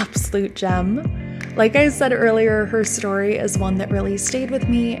is an absolute gem? Like I said earlier, her story is one that really stayed with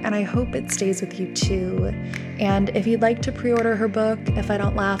me, and I hope it stays with you too. And if you'd like to pre-order her book, If I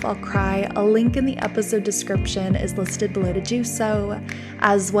Don't Laugh, I'll Cry, a link in the episode description is listed below to do so,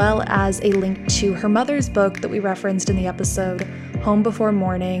 as well as a link to her mother's book that we referenced in the episode, Home Before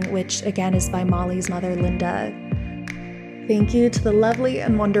Morning, which again is by Molly's mother, Linda. Thank you to the lovely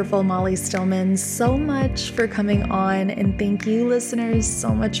and wonderful Molly Stillman so much for coming on, and thank you listeners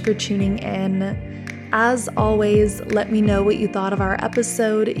so much for tuning in. As always, let me know what you thought of our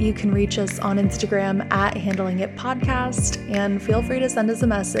episode. You can reach us on Instagram at Handling It Podcast, and feel free to send us a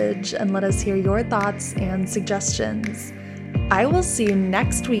message and let us hear your thoughts and suggestions. I will see you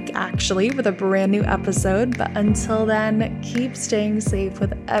next week, actually, with a brand new episode. But until then, keep staying safe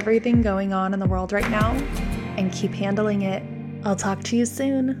with everything going on in the world right now, and keep handling it. I'll talk to you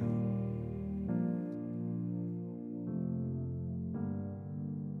soon.